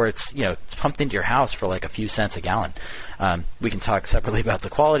 or it's, it's pumped into your house for like a few cents a gallon. We can talk separately about the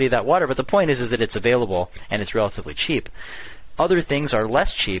quality of that water, but the point is that it's available and it's relatively cheap. Other things are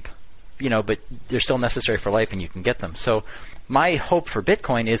less cheap, but they're still necessary for life and you can get them. So my hope for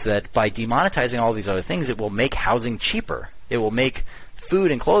Bitcoin is that by demonetizing all these other things, it will make housing cheaper. It will make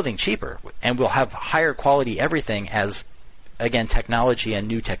food and clothing cheaper, and we'll have higher quality everything as, again, technology and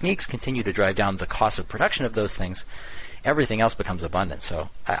new techniques continue to drive down the cost of production of those things. Everything else becomes abundant. So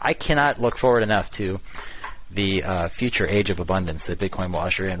I cannot look forward enough to the future age of abundance that Bitcoin will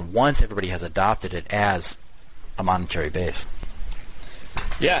usher in once everybody has adopted it as a monetary base.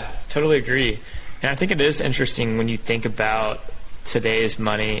 Yeah, totally agree. And I think it is interesting when you think about today's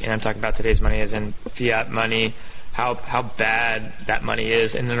money, and I'm talking about today's money as in fiat money, how bad that money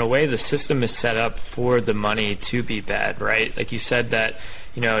is. And in a way, the system is set up for the money to be bad, right? Like you said that,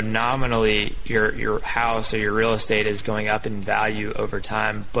 nominally your house or your real estate is going up in value over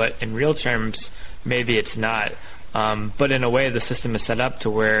time, but in real terms, maybe it's not. But in a way, the system is set up to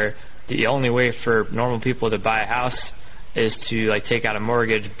where the only way for normal people to buy a house is to like take out a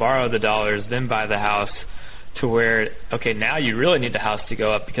mortgage, borrow the dollars, then buy the house, to where, okay, now you really need the house to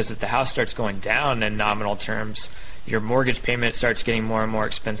go up, because if the house starts going down in nominal terms, your mortgage payment starts getting more and more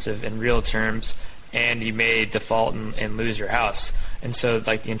expensive in real terms, and you may default and lose your house. And so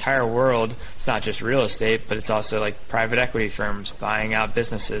like the entire world, it's not just real estate, but it's also like private equity firms buying out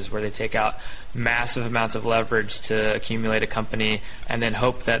businesses where they take out massive amounts of leverage to accumulate a company and then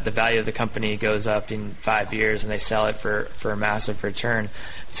hope that the value of the company goes up in 5 years and they sell it for a massive return.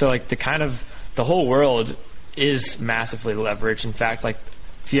 So like the whole world is massively leveraged. In fact, like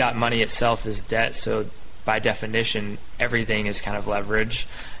fiat money itself is debt, so by definition, everything is kind of leverage.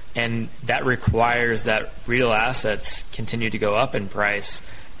 And that requires that real assets continue to go up in price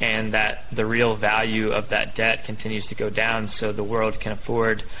and that the real value of that debt continues to go down so the world can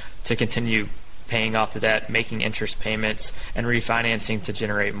afford to continue paying off the debt, making interest payments, and refinancing to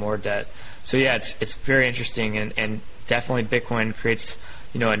generate more debt. So yeah, it's very interesting, and definitely Bitcoin creates,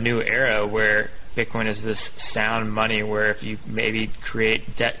 a new era where Bitcoin is this sound money where if you maybe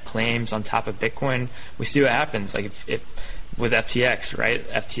create debt claims on top of Bitcoin, we see what happens. Like if with FTX, right?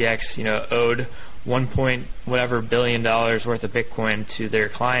 FTX, owed $1 billion worth of Bitcoin to their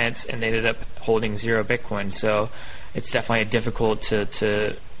clients, and they ended up holding 0 Bitcoin. So it's definitely difficult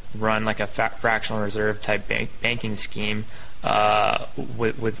to run like a fractional reserve type banking scheme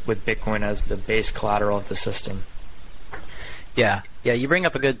with Bitcoin as the base collateral of the system. Yeah, you bring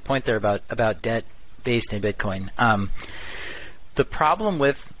up a good point there about debt based in Bitcoin. The problem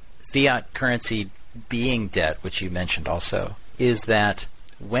with fiat currency being debt, which you mentioned also, is that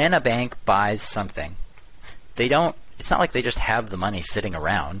when a bank buys something, it's not like they just have the money sitting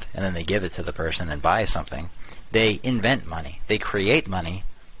around and then they give it to the person and buy something. They invent money. They create money,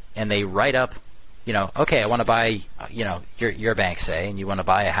 and they write up, okay, I want to buy, your bank, say, and you want to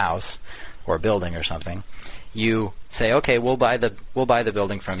buy a house or a building or something. You say, okay, we'll buy the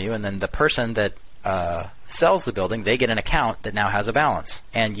building from you, and then the person that sells the building, they get an account that now has a balance,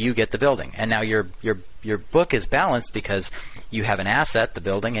 and you get the building. And now your book is balanced because you have an asset, the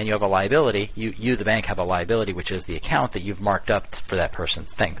building, and you have a liability. You the bank, have a liability, which is the account that you've marked up for that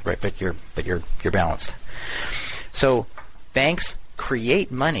person's thing, right? But you're balanced. So banks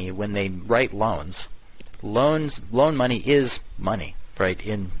create money when they write loans. Loan money is money, right?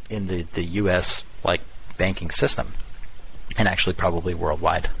 In the U.S. banking system, and actually probably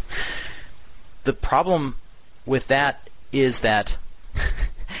worldwide. The problem with that is that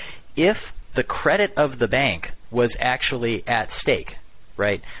if the credit of the bank was actually at stake,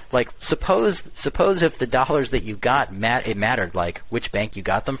 right? Like suppose if the dollars that you got it mattered, like which bank you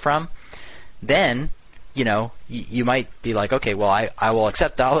got them from, then you might be like, okay, well I will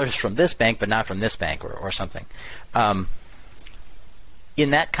accept dollars from this bank but not from this bank or something.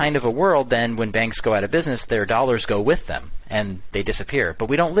 In that kind of a world, then when banks go out of business, their dollars go with them and they disappear. But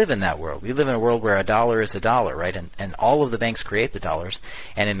we don't live in that world. We live in a world where a dollar is a dollar, right? And all of the banks create the dollars.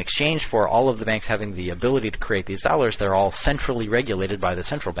 And in exchange for all of the banks having the ability to create these dollars, they're all centrally regulated by the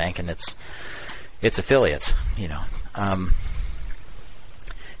central bank and its affiliates.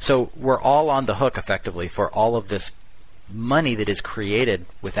 So we're all on the hook effectively for all of this money that is created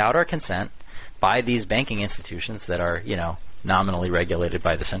without our consent by these banking institutions that are, nominally regulated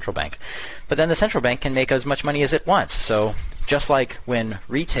by the central bank. But then the central bank can make as much money as it wants. So just like when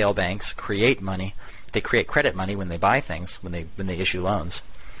retail banks create money, they create credit money when they buy things, when they issue loans.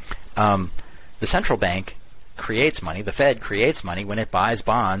 The central bank creates money, the Fed creates money when it buys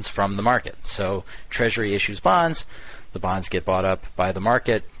bonds from the market. So Treasury issues bonds, the bonds get bought up by the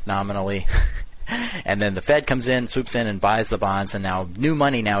market nominally, and then the Fed comes in, swoops in, and buys the bonds, and now new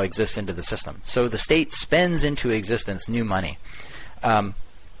money now exists into the system. So the state spends into existence new money. And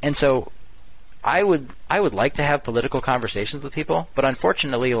so I would like to have political conversations with people, but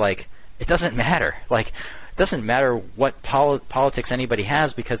unfortunately, it doesn't matter. It doesn't matter what politics anybody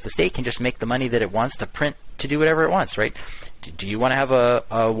has, because the state can just make the money that it wants to print to do whatever it wants, right? Do you want to have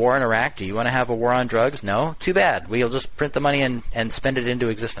a war in Iraq? Do you want to have a war on drugs? No? Too bad. We'll just print the money and spend it into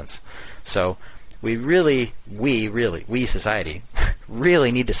existence. So we society,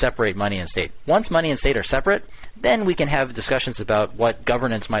 really need to separate money and state. Once money and state are separate, then we can have discussions about what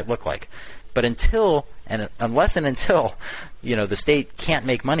governance might look like. But unless and until the state can't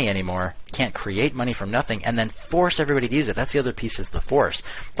make money anymore, can't create money from nothing, and then force everybody to use it. That's the other piece, is the force.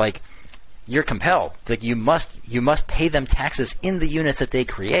 You're compelled. You must pay them taxes in the units that they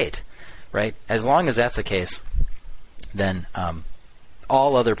create, right? As long as that's the case, then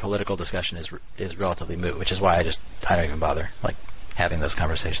all other political discussion is relatively moot, which is why I don't even bother having those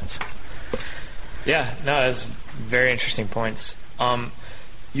conversations. Yeah, no, that's very interesting points.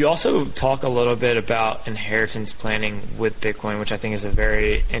 You also talk a little bit about inheritance planning with Bitcoin, which I think is a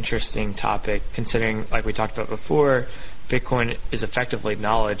very interesting topic, considering, like we talked about before, Bitcoin is effectively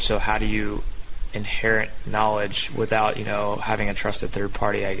knowledge. So how do you inherit knowledge without, having a trusted third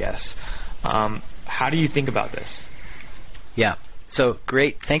party, I guess? How do you think about this? Yeah. So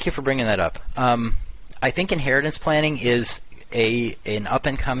great. Thank you for bringing that up. I think inheritance planning is an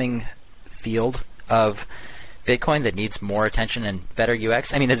up-and-coming field of Bitcoin that needs more attention and better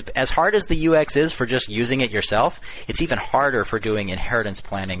UX. I mean, as hard as the UX is for just using it yourself, it's even harder for doing inheritance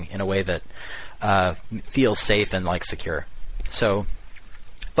planning in a way that feels safe and secure. So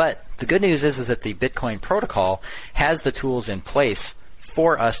But the good news is that the Bitcoin protocol has the tools in place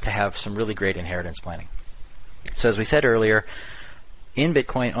for us to have some really great inheritance planning. So as we said earlier, in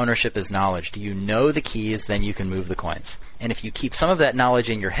Bitcoin, ownership is knowledge. Do you know the keys? Then you can move the coins. And if you keep some of that knowledge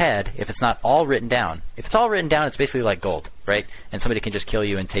in your head, if it's not all written down, if it's all written down, it's basically like gold, right? And somebody can just kill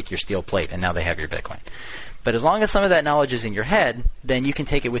you and take your steel plate, and now they have your Bitcoin. But as long as some of that knowledge is in your head, then you can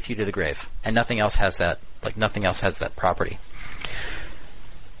take it with you to the grave, and nothing else has that property.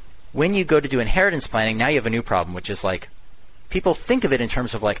 When you go to do inheritance planning, now you have a new problem, which is like, people think of it in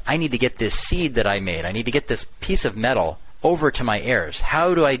terms of like, I need to get this seed that I made. I need to get this piece of metal over to my heirs.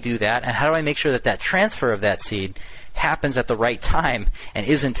 How do I do that? And how do I make sure that that transfer of that seed happens at the right time and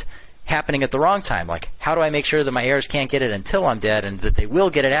isn't happening at the wrong time? Like, how do I make sure that my heirs can't get it until I'm dead and that they will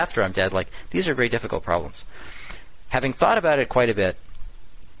get it after I'm dead? Like, these are very difficult problems. Having thought about it quite a bit,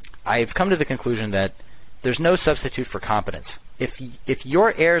 I've come to the conclusion that there's no substitute for competence. If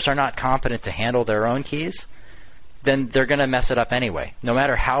your heirs are not competent to handle their own keys, then they're going to mess it up anyway, no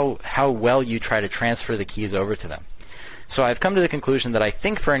matter how well you try to transfer the keys over to them. So I've come to the conclusion that I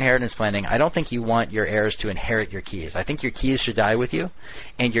think for inheritance planning, I don't think you want your heirs to inherit your keys. I think your keys should die with you,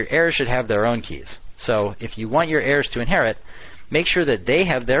 and your heirs should have their own keys. So if you want your heirs to inherit, make sure that they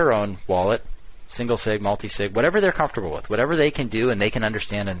have their own wallet, single sig, multi-sig, whatever they're comfortable with, whatever they can do and they can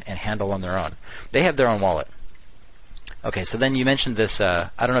understand and handle on their own. They have their own wallet. Okay, so then you mentioned this,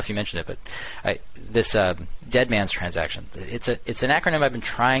 I don't know if you mentioned it, but this dead man's transaction. It's an acronym I've been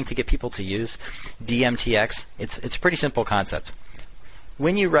trying to get people to use, DMTX. It's a pretty simple concept.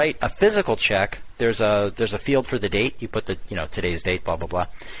 When you write a physical check, there's a field for the date. You put the today's date, blah blah blah,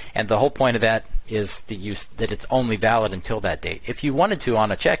 and the whole point of that is that it's only valid until that date. If you wanted to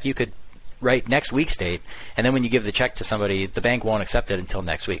on a check, you could write next week's date, and then when you give the check to somebody, the bank won't accept it until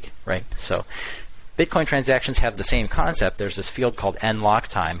next week, right? So Bitcoin transactions have the same concept. There's this field called nlock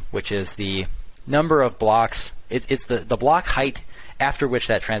time, which is the number of blocks. It's the block height after which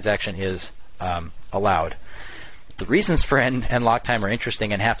that transaction is allowed. The reasons for nlock time are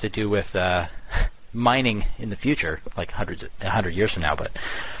interesting and have to do with mining in the future, like 100 years from now. But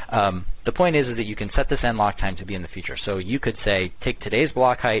the point is that you can set this nlock time to be in the future. So you could say, take today's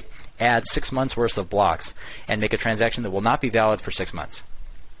block height, add 6 months worth of blocks, and make a transaction that will not be valid for 6 months.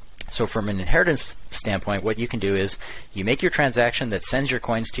 So from an inheritance standpoint, what you can do is you make your transaction that sends your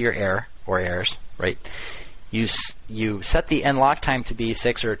coins to your heir or heirs, right? You set the nlock time to be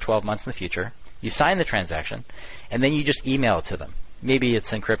 6 or 12 months in the future. You sign the transaction, and then you just email it to them. Maybe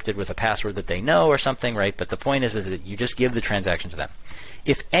it's encrypted with a password that they know or something, right? But the point is that you just give the transaction to them.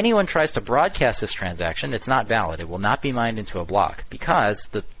 If anyone tries to broadcast this transaction, it's not valid. It will not be mined into a block because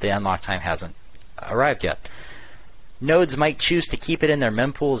the unlock time hasn't arrived yet. Nodes might choose to keep it in their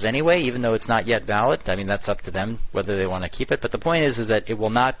mempools anyway, even though it's not yet valid. I mean, that's up to them whether they want to keep it. But the point is that it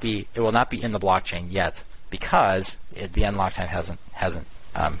will not be in the blockchain yet because the unlock time hasn't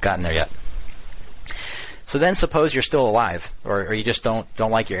gotten there yet. So then suppose you're still alive, or you just don't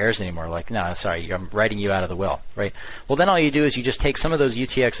like your heirs anymore. Like, no, sorry, I'm writing you out of the will, right? Well, then all you do is you just take some of those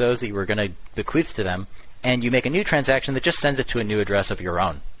UTXOs that you were going to bequeath to them, and you make a new transaction that just sends it to a new address of your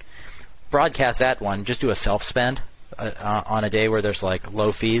own. Broadcast that one. Just do a self-spend on a day where there's like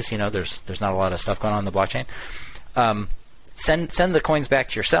low fees. There's not a lot of stuff going on in the blockchain. Send the coins back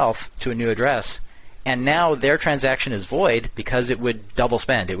to yourself to a new address. And now their transaction is void because it would double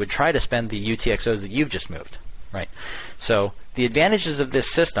spend. It would try to spend the UTXOs that you've just moved, right? So the advantages of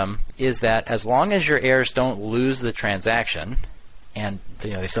this system is that as long as your heirs don't lose the transaction, and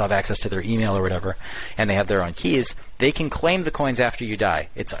they still have access to their email or whatever, and they have their own keys, they can claim the coins after you die.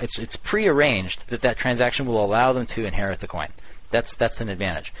 It's prearranged that transaction will allow them to inherit the coin. That's an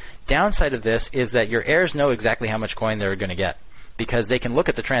advantage. Downside of this is that your heirs know exactly how much coin they're going to get because they can look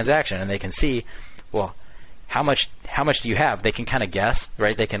at the transaction and they can see, well, how much do you have? They can kind of guess,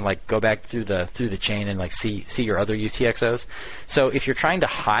 right? They can like go back through the chain and like see your other UTXOs. So if you're trying to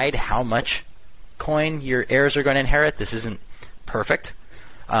hide how much coin your heirs are going to inherit, this isn't perfect,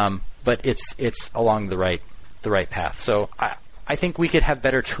 but it's along the right path. So I think we could have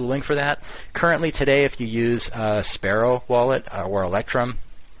better tooling for that. Currently today, if you use Sparrow Wallet or Electrum,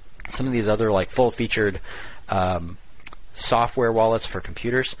 some of these other like full-featured software wallets for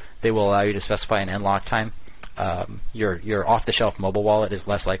computers, they will allow you to specify an nlock time. Your off-the-shelf mobile wallet is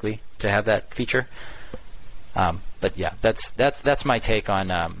less likely to have that feature. But yeah, that's my take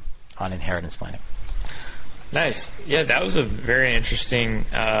on inheritance planning. Nice. Yeah, that was a very interesting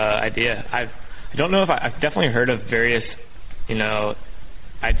idea. I don't know if I've definitely heard of various,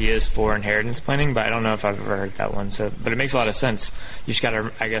 ideas for inheritance planning, but I don't know if I've ever heard that one. So, but it makes a lot of sense. You just got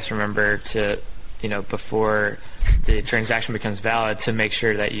to, I guess, remember to before the transaction becomes valid to make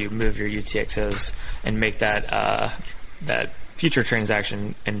sure that you move your UTXOs and make that future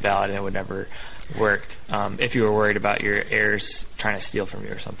transaction invalid, and it would never work if you were worried about your heirs trying to steal from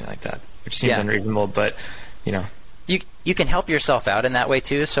you or something like that, which seems unreasonable, but you can help yourself out in that way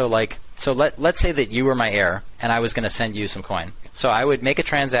too. So let's say that you were my heir and I was going to send you some coin. So I would make a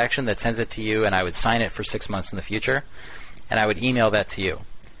transaction that sends it to you, and I would sign it for 6 months in the future, and I would email that to you.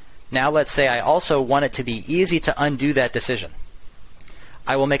 Now let's say I also want it to be easy to undo that decision.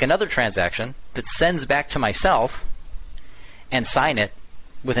 I will make another transaction that sends back to myself and sign it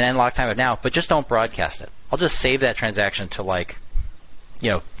with an end lock time of now, but just don't broadcast it. I'll just save that transaction to a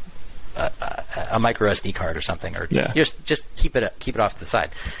micro SD card or something, or just keep it off to the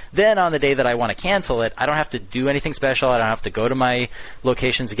side. Then on the day that I want to cancel it, I don't have to do anything special. I don't have to go to my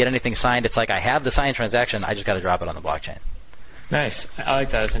locations to get anything signed. It's like I have the signed transaction. I just got to drop it on the blockchain. Nice. I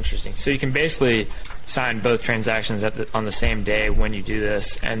like that. It's interesting. So you can basically sign both transactions on the same day when you do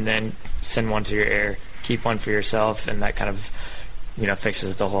this, and then send one to your heir, keep one for yourself, and that kind of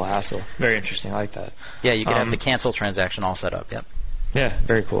fixes the whole hassle. Very interesting. I like that. Yeah, you could have the cancel transaction all set up. Yep. Yeah,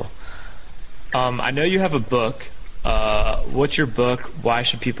 very cool. I know you have a book. What's your book? Why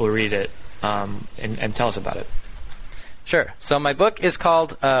should people read it? And tell us about it. Sure. So my book is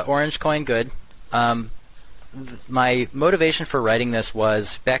called Orange Coin Good. My motivation for writing this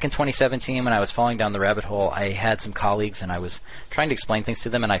was back in 2017 when I was falling down the rabbit hole. I had some colleagues and I was trying to explain things to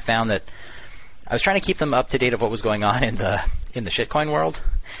them, and I found that I was trying to keep them up to date of what was going on in the shitcoin world,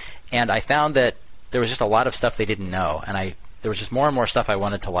 and I found that there was just a lot of stuff they didn't know, and there was just more and more stuff I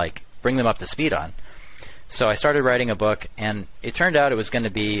wanted to bring them up to speed on. So I started writing a book, and it turned out it was going to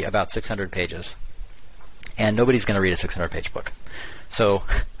be about 600 pages, and nobody's going to read a 600-page book. So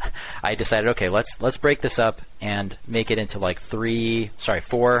I decided, okay, let's break this up and make it into 4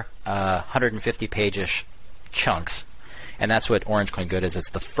 150-page-ish chunks, and that's what Orange Coin Good is. It's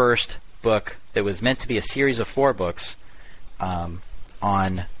the first book that was meant to be a series of 4 books on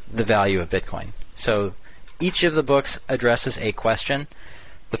the value of Bitcoin. So each of the books addresses a question.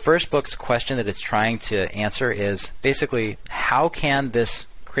 The first book's question that it's trying to answer is basically, how can this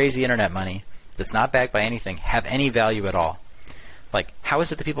crazy internet money that's not backed by anything have any value at all? How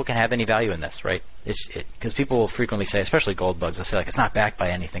is it that people can have any value in this, right? Because people will frequently say, especially gold bugs, they'll say, it's not backed by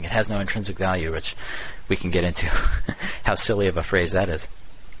anything. It has no intrinsic value, which we can get into how silly of a phrase that is.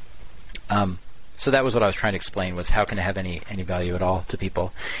 So that was what I was trying to explain, was how can it have any value at all to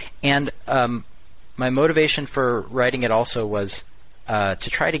people? And my motivation for writing it also was to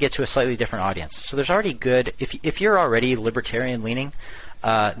try to get to a slightly different audience. So there's already good, if you're already libertarian leaning,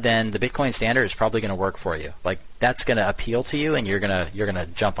 then the Bitcoin Standard is probably going to work for you. That's going to appeal to you, and you're gonna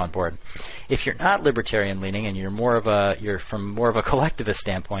jump on board. If you're not libertarian leaning and you're from more of a collectivist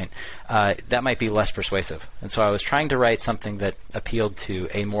standpoint, that might be less persuasive. And so I was trying to write something that appealed to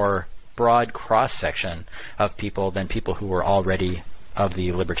a more broad cross section of people than people who were already of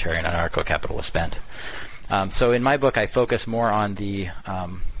the libertarian anarcho-capitalist bent. So in my book, I focus more on the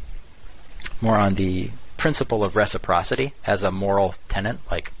principle of reciprocity as a moral tenet.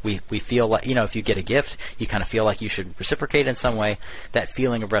 We feel like, if you get a gift, you kind of feel like you should reciprocate in some way. That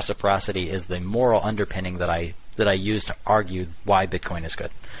feeling of reciprocity is the moral underpinning that I use to argue why Bitcoin is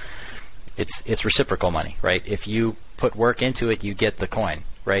good. It's reciprocal money, right? If you put work into it, you get the coin,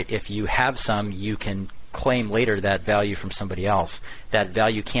 right? If you have some, you can claim later that value from somebody else. That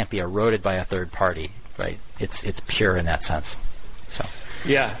value can't be eroded by a third party, right? It's pure in that sense. So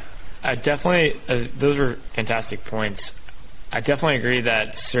yeah. I definitely, those are fantastic points. I definitely agree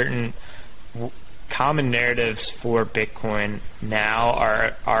that certain common narratives for Bitcoin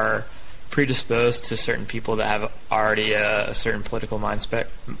now are predisposed to certain people that have already a certain political mindset,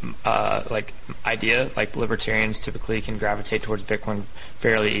 idea. Like libertarians typically can gravitate towards Bitcoin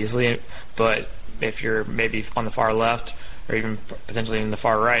fairly easily, but if you're maybe on the far left or even potentially in the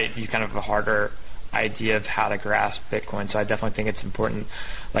far right, you kind of have a harder idea of how to grasp Bitcoin. So I definitely think it's important,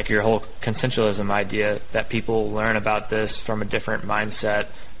 like your whole consensualism idea, that people learn about this from a different mindset,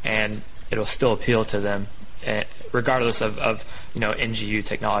 and it'll still appeal to them, regardless of NGU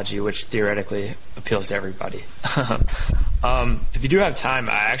technology, which theoretically appeals to everybody. If you do have time,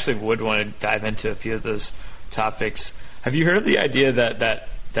 I actually would want to dive into a few of those topics. Have you heard of the idea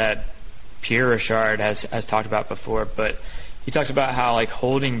that Pierre Rochard has talked about before? But he talks about how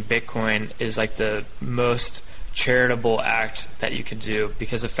holding Bitcoin is the most charitable act that you can do,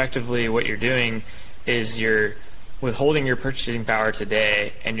 because effectively what you're doing is you're withholding your purchasing power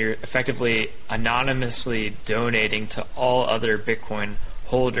today, and you're effectively anonymously donating to all other Bitcoin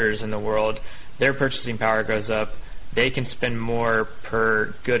holders in the world. Their purchasing power goes up, they can spend more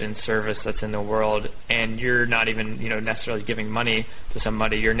per good and service that's in the world, and you're not even necessarily giving money to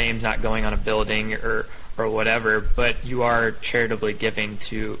somebody. Your name's not going on a building or whatever, but you are charitably giving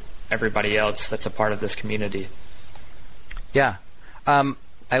to everybody else that's a part of this community. Yeah.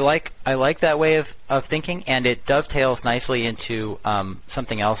 I like that way of thinking, and it dovetails nicely into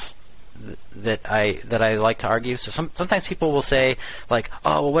something else that I like to argue. So sometimes people will say, like,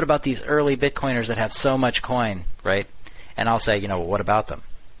 oh, well, what about these early Bitcoiners that have so much coin, right? And I'll say, well, what about them,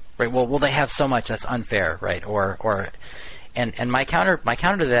 right? Well, they have so much, that's unfair, right? And my counter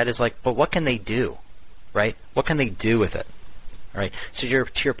to that is like, but what can they do, right? What can they do with it, right? So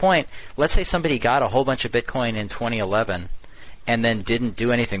to your point, let's say somebody got a whole bunch of Bitcoin in 2011 and then didn't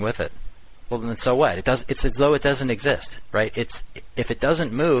do anything with it. Well, then so what? It's as though it doesn't exist, right? If it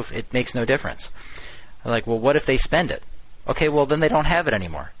doesn't move, it makes no difference. I'm like, well, what if they spend it? Okay, well, then they don't have it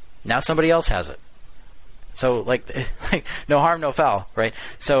anymore. Now somebody else has it. So like no harm, no foul, right?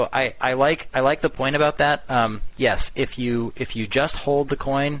 So I like the point about that. Yes, if you just hold the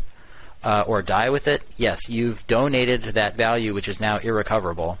coin or die with it, yes, you've donated that value, which is now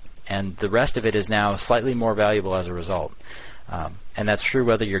irrecoverable, and the rest of it is now slightly more valuable as a result. And that's true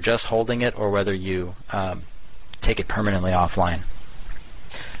whether you're just holding it or whether you take it permanently offline.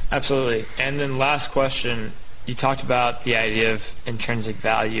 Absolutely. And then last question, you talked about the idea of intrinsic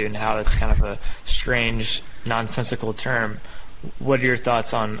value and how it's kind of a strange, nonsensical term. What are your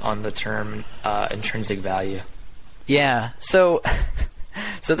thoughts on the term intrinsic value? Yeah. So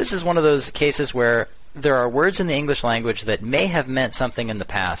this is one of those cases where there are words in the English language that may have meant something in the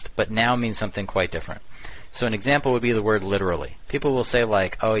past, but now mean something quite different. So an example would be the word literally. People will say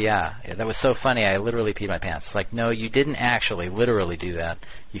like, oh yeah, that was so funny, I literally peed my pants. It's like, no, you didn't actually literally do that.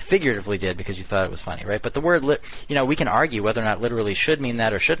 You figuratively did because you thought it was funny, right? But the word, we can argue whether or not literally should mean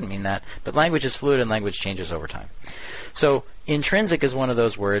that or shouldn't mean that, but language is fluid and language changes over time. So intrinsic is one of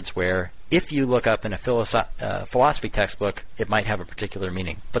those words where if you look up in a philosophy textbook, it might have a particular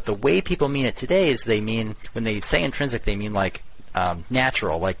meaning. But the way people mean it today is when they say intrinsic, they mean like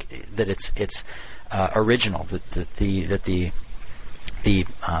natural, like that it's original, that the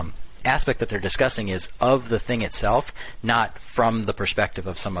aspect that they're discussing is of the thing itself, not from the perspective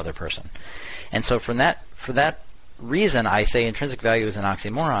of some other person. And so for that reason, I say intrinsic value is an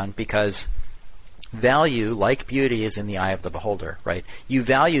oxymoron, because value, like beauty, is in the eye of the beholder, right? You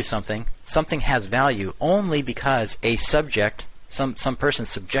value something has value only because a subject, some person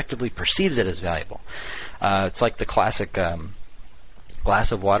subjectively perceives it as valuable. It's like the classic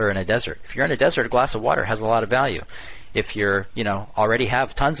glass of water in a desert. If you're in a desert, a glass of water has a lot of value. If you're, already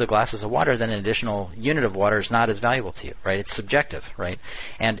have tons of glasses of water, then an additional unit of water is not as valuable to you, right? It's subjective, right?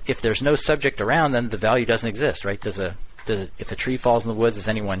 And if there's no subject around, then the value doesn't exist, right? If a tree falls in the woods,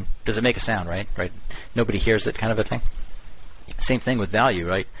 does it make a sound, right? Right? Nobody hears it, kind of a thing. Same thing with value,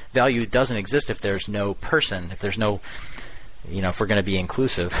 right? Value doesn't exist if there's no person, if there's no, if we're going to be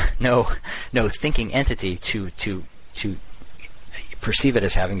inclusive, no thinking entity to perceive it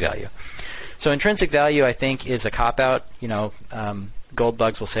as having value. So intrinsic value, I think, is a cop-out. Gold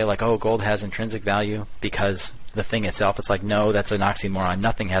bugs will say like, oh, gold has intrinsic value because the thing itself. It's like, no, that's an oxymoron.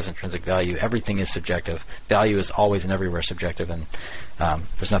 Nothing has intrinsic value. Everything is subjective. Value is always and everywhere subjective, and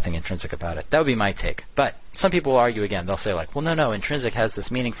there's nothing intrinsic about it. That would be my take. But some people will argue again. They'll say like, well, no, intrinsic has this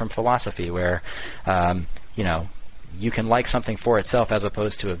meaning from philosophy where, you can like something for itself as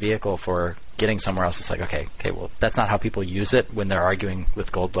opposed to a vehicle for getting somewhere else. It's like, okay, well, that's not how people use it when they're arguing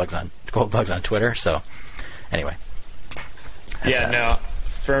with gold bugs on Twitter. So, anyway.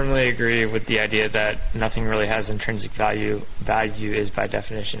 Firmly agree with the idea that nothing really has intrinsic value. Value is, by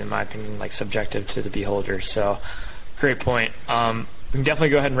definition, in my opinion, like subjective to the beholder. So, great point. We can definitely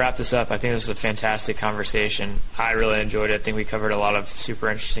go ahead and wrap this up. I think this is a fantastic conversation. I really enjoyed it. I think we covered a lot of super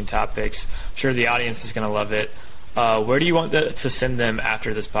interesting topics. I'm sure the audience is going to love it. Where do you want to send them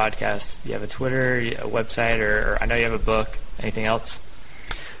after this podcast? Do you have a Twitter, a website, or I know you have a book. Anything else?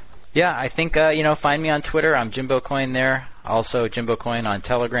 Yeah, I think, find me on Twitter. I'm Jimbo Coin there. Also Jimbo Coin on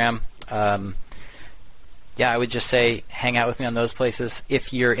Telegram. I would just say hang out with me on those places.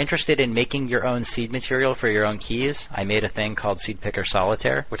 If you're interested in making your own seed material for your own keys, I made a thing called Seed Picker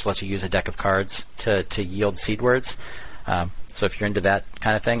Solitaire, which lets you use a deck of cards to yield seed words. So if you're into that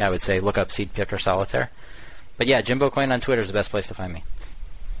kind of thing, I would say look up Seed Picker Solitaire. But yeah, Jimbo Coin on Twitter is the best place to find me.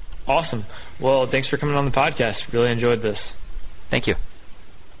 Awesome. Well, thanks for coming on the podcast. Really enjoyed this. Thank you.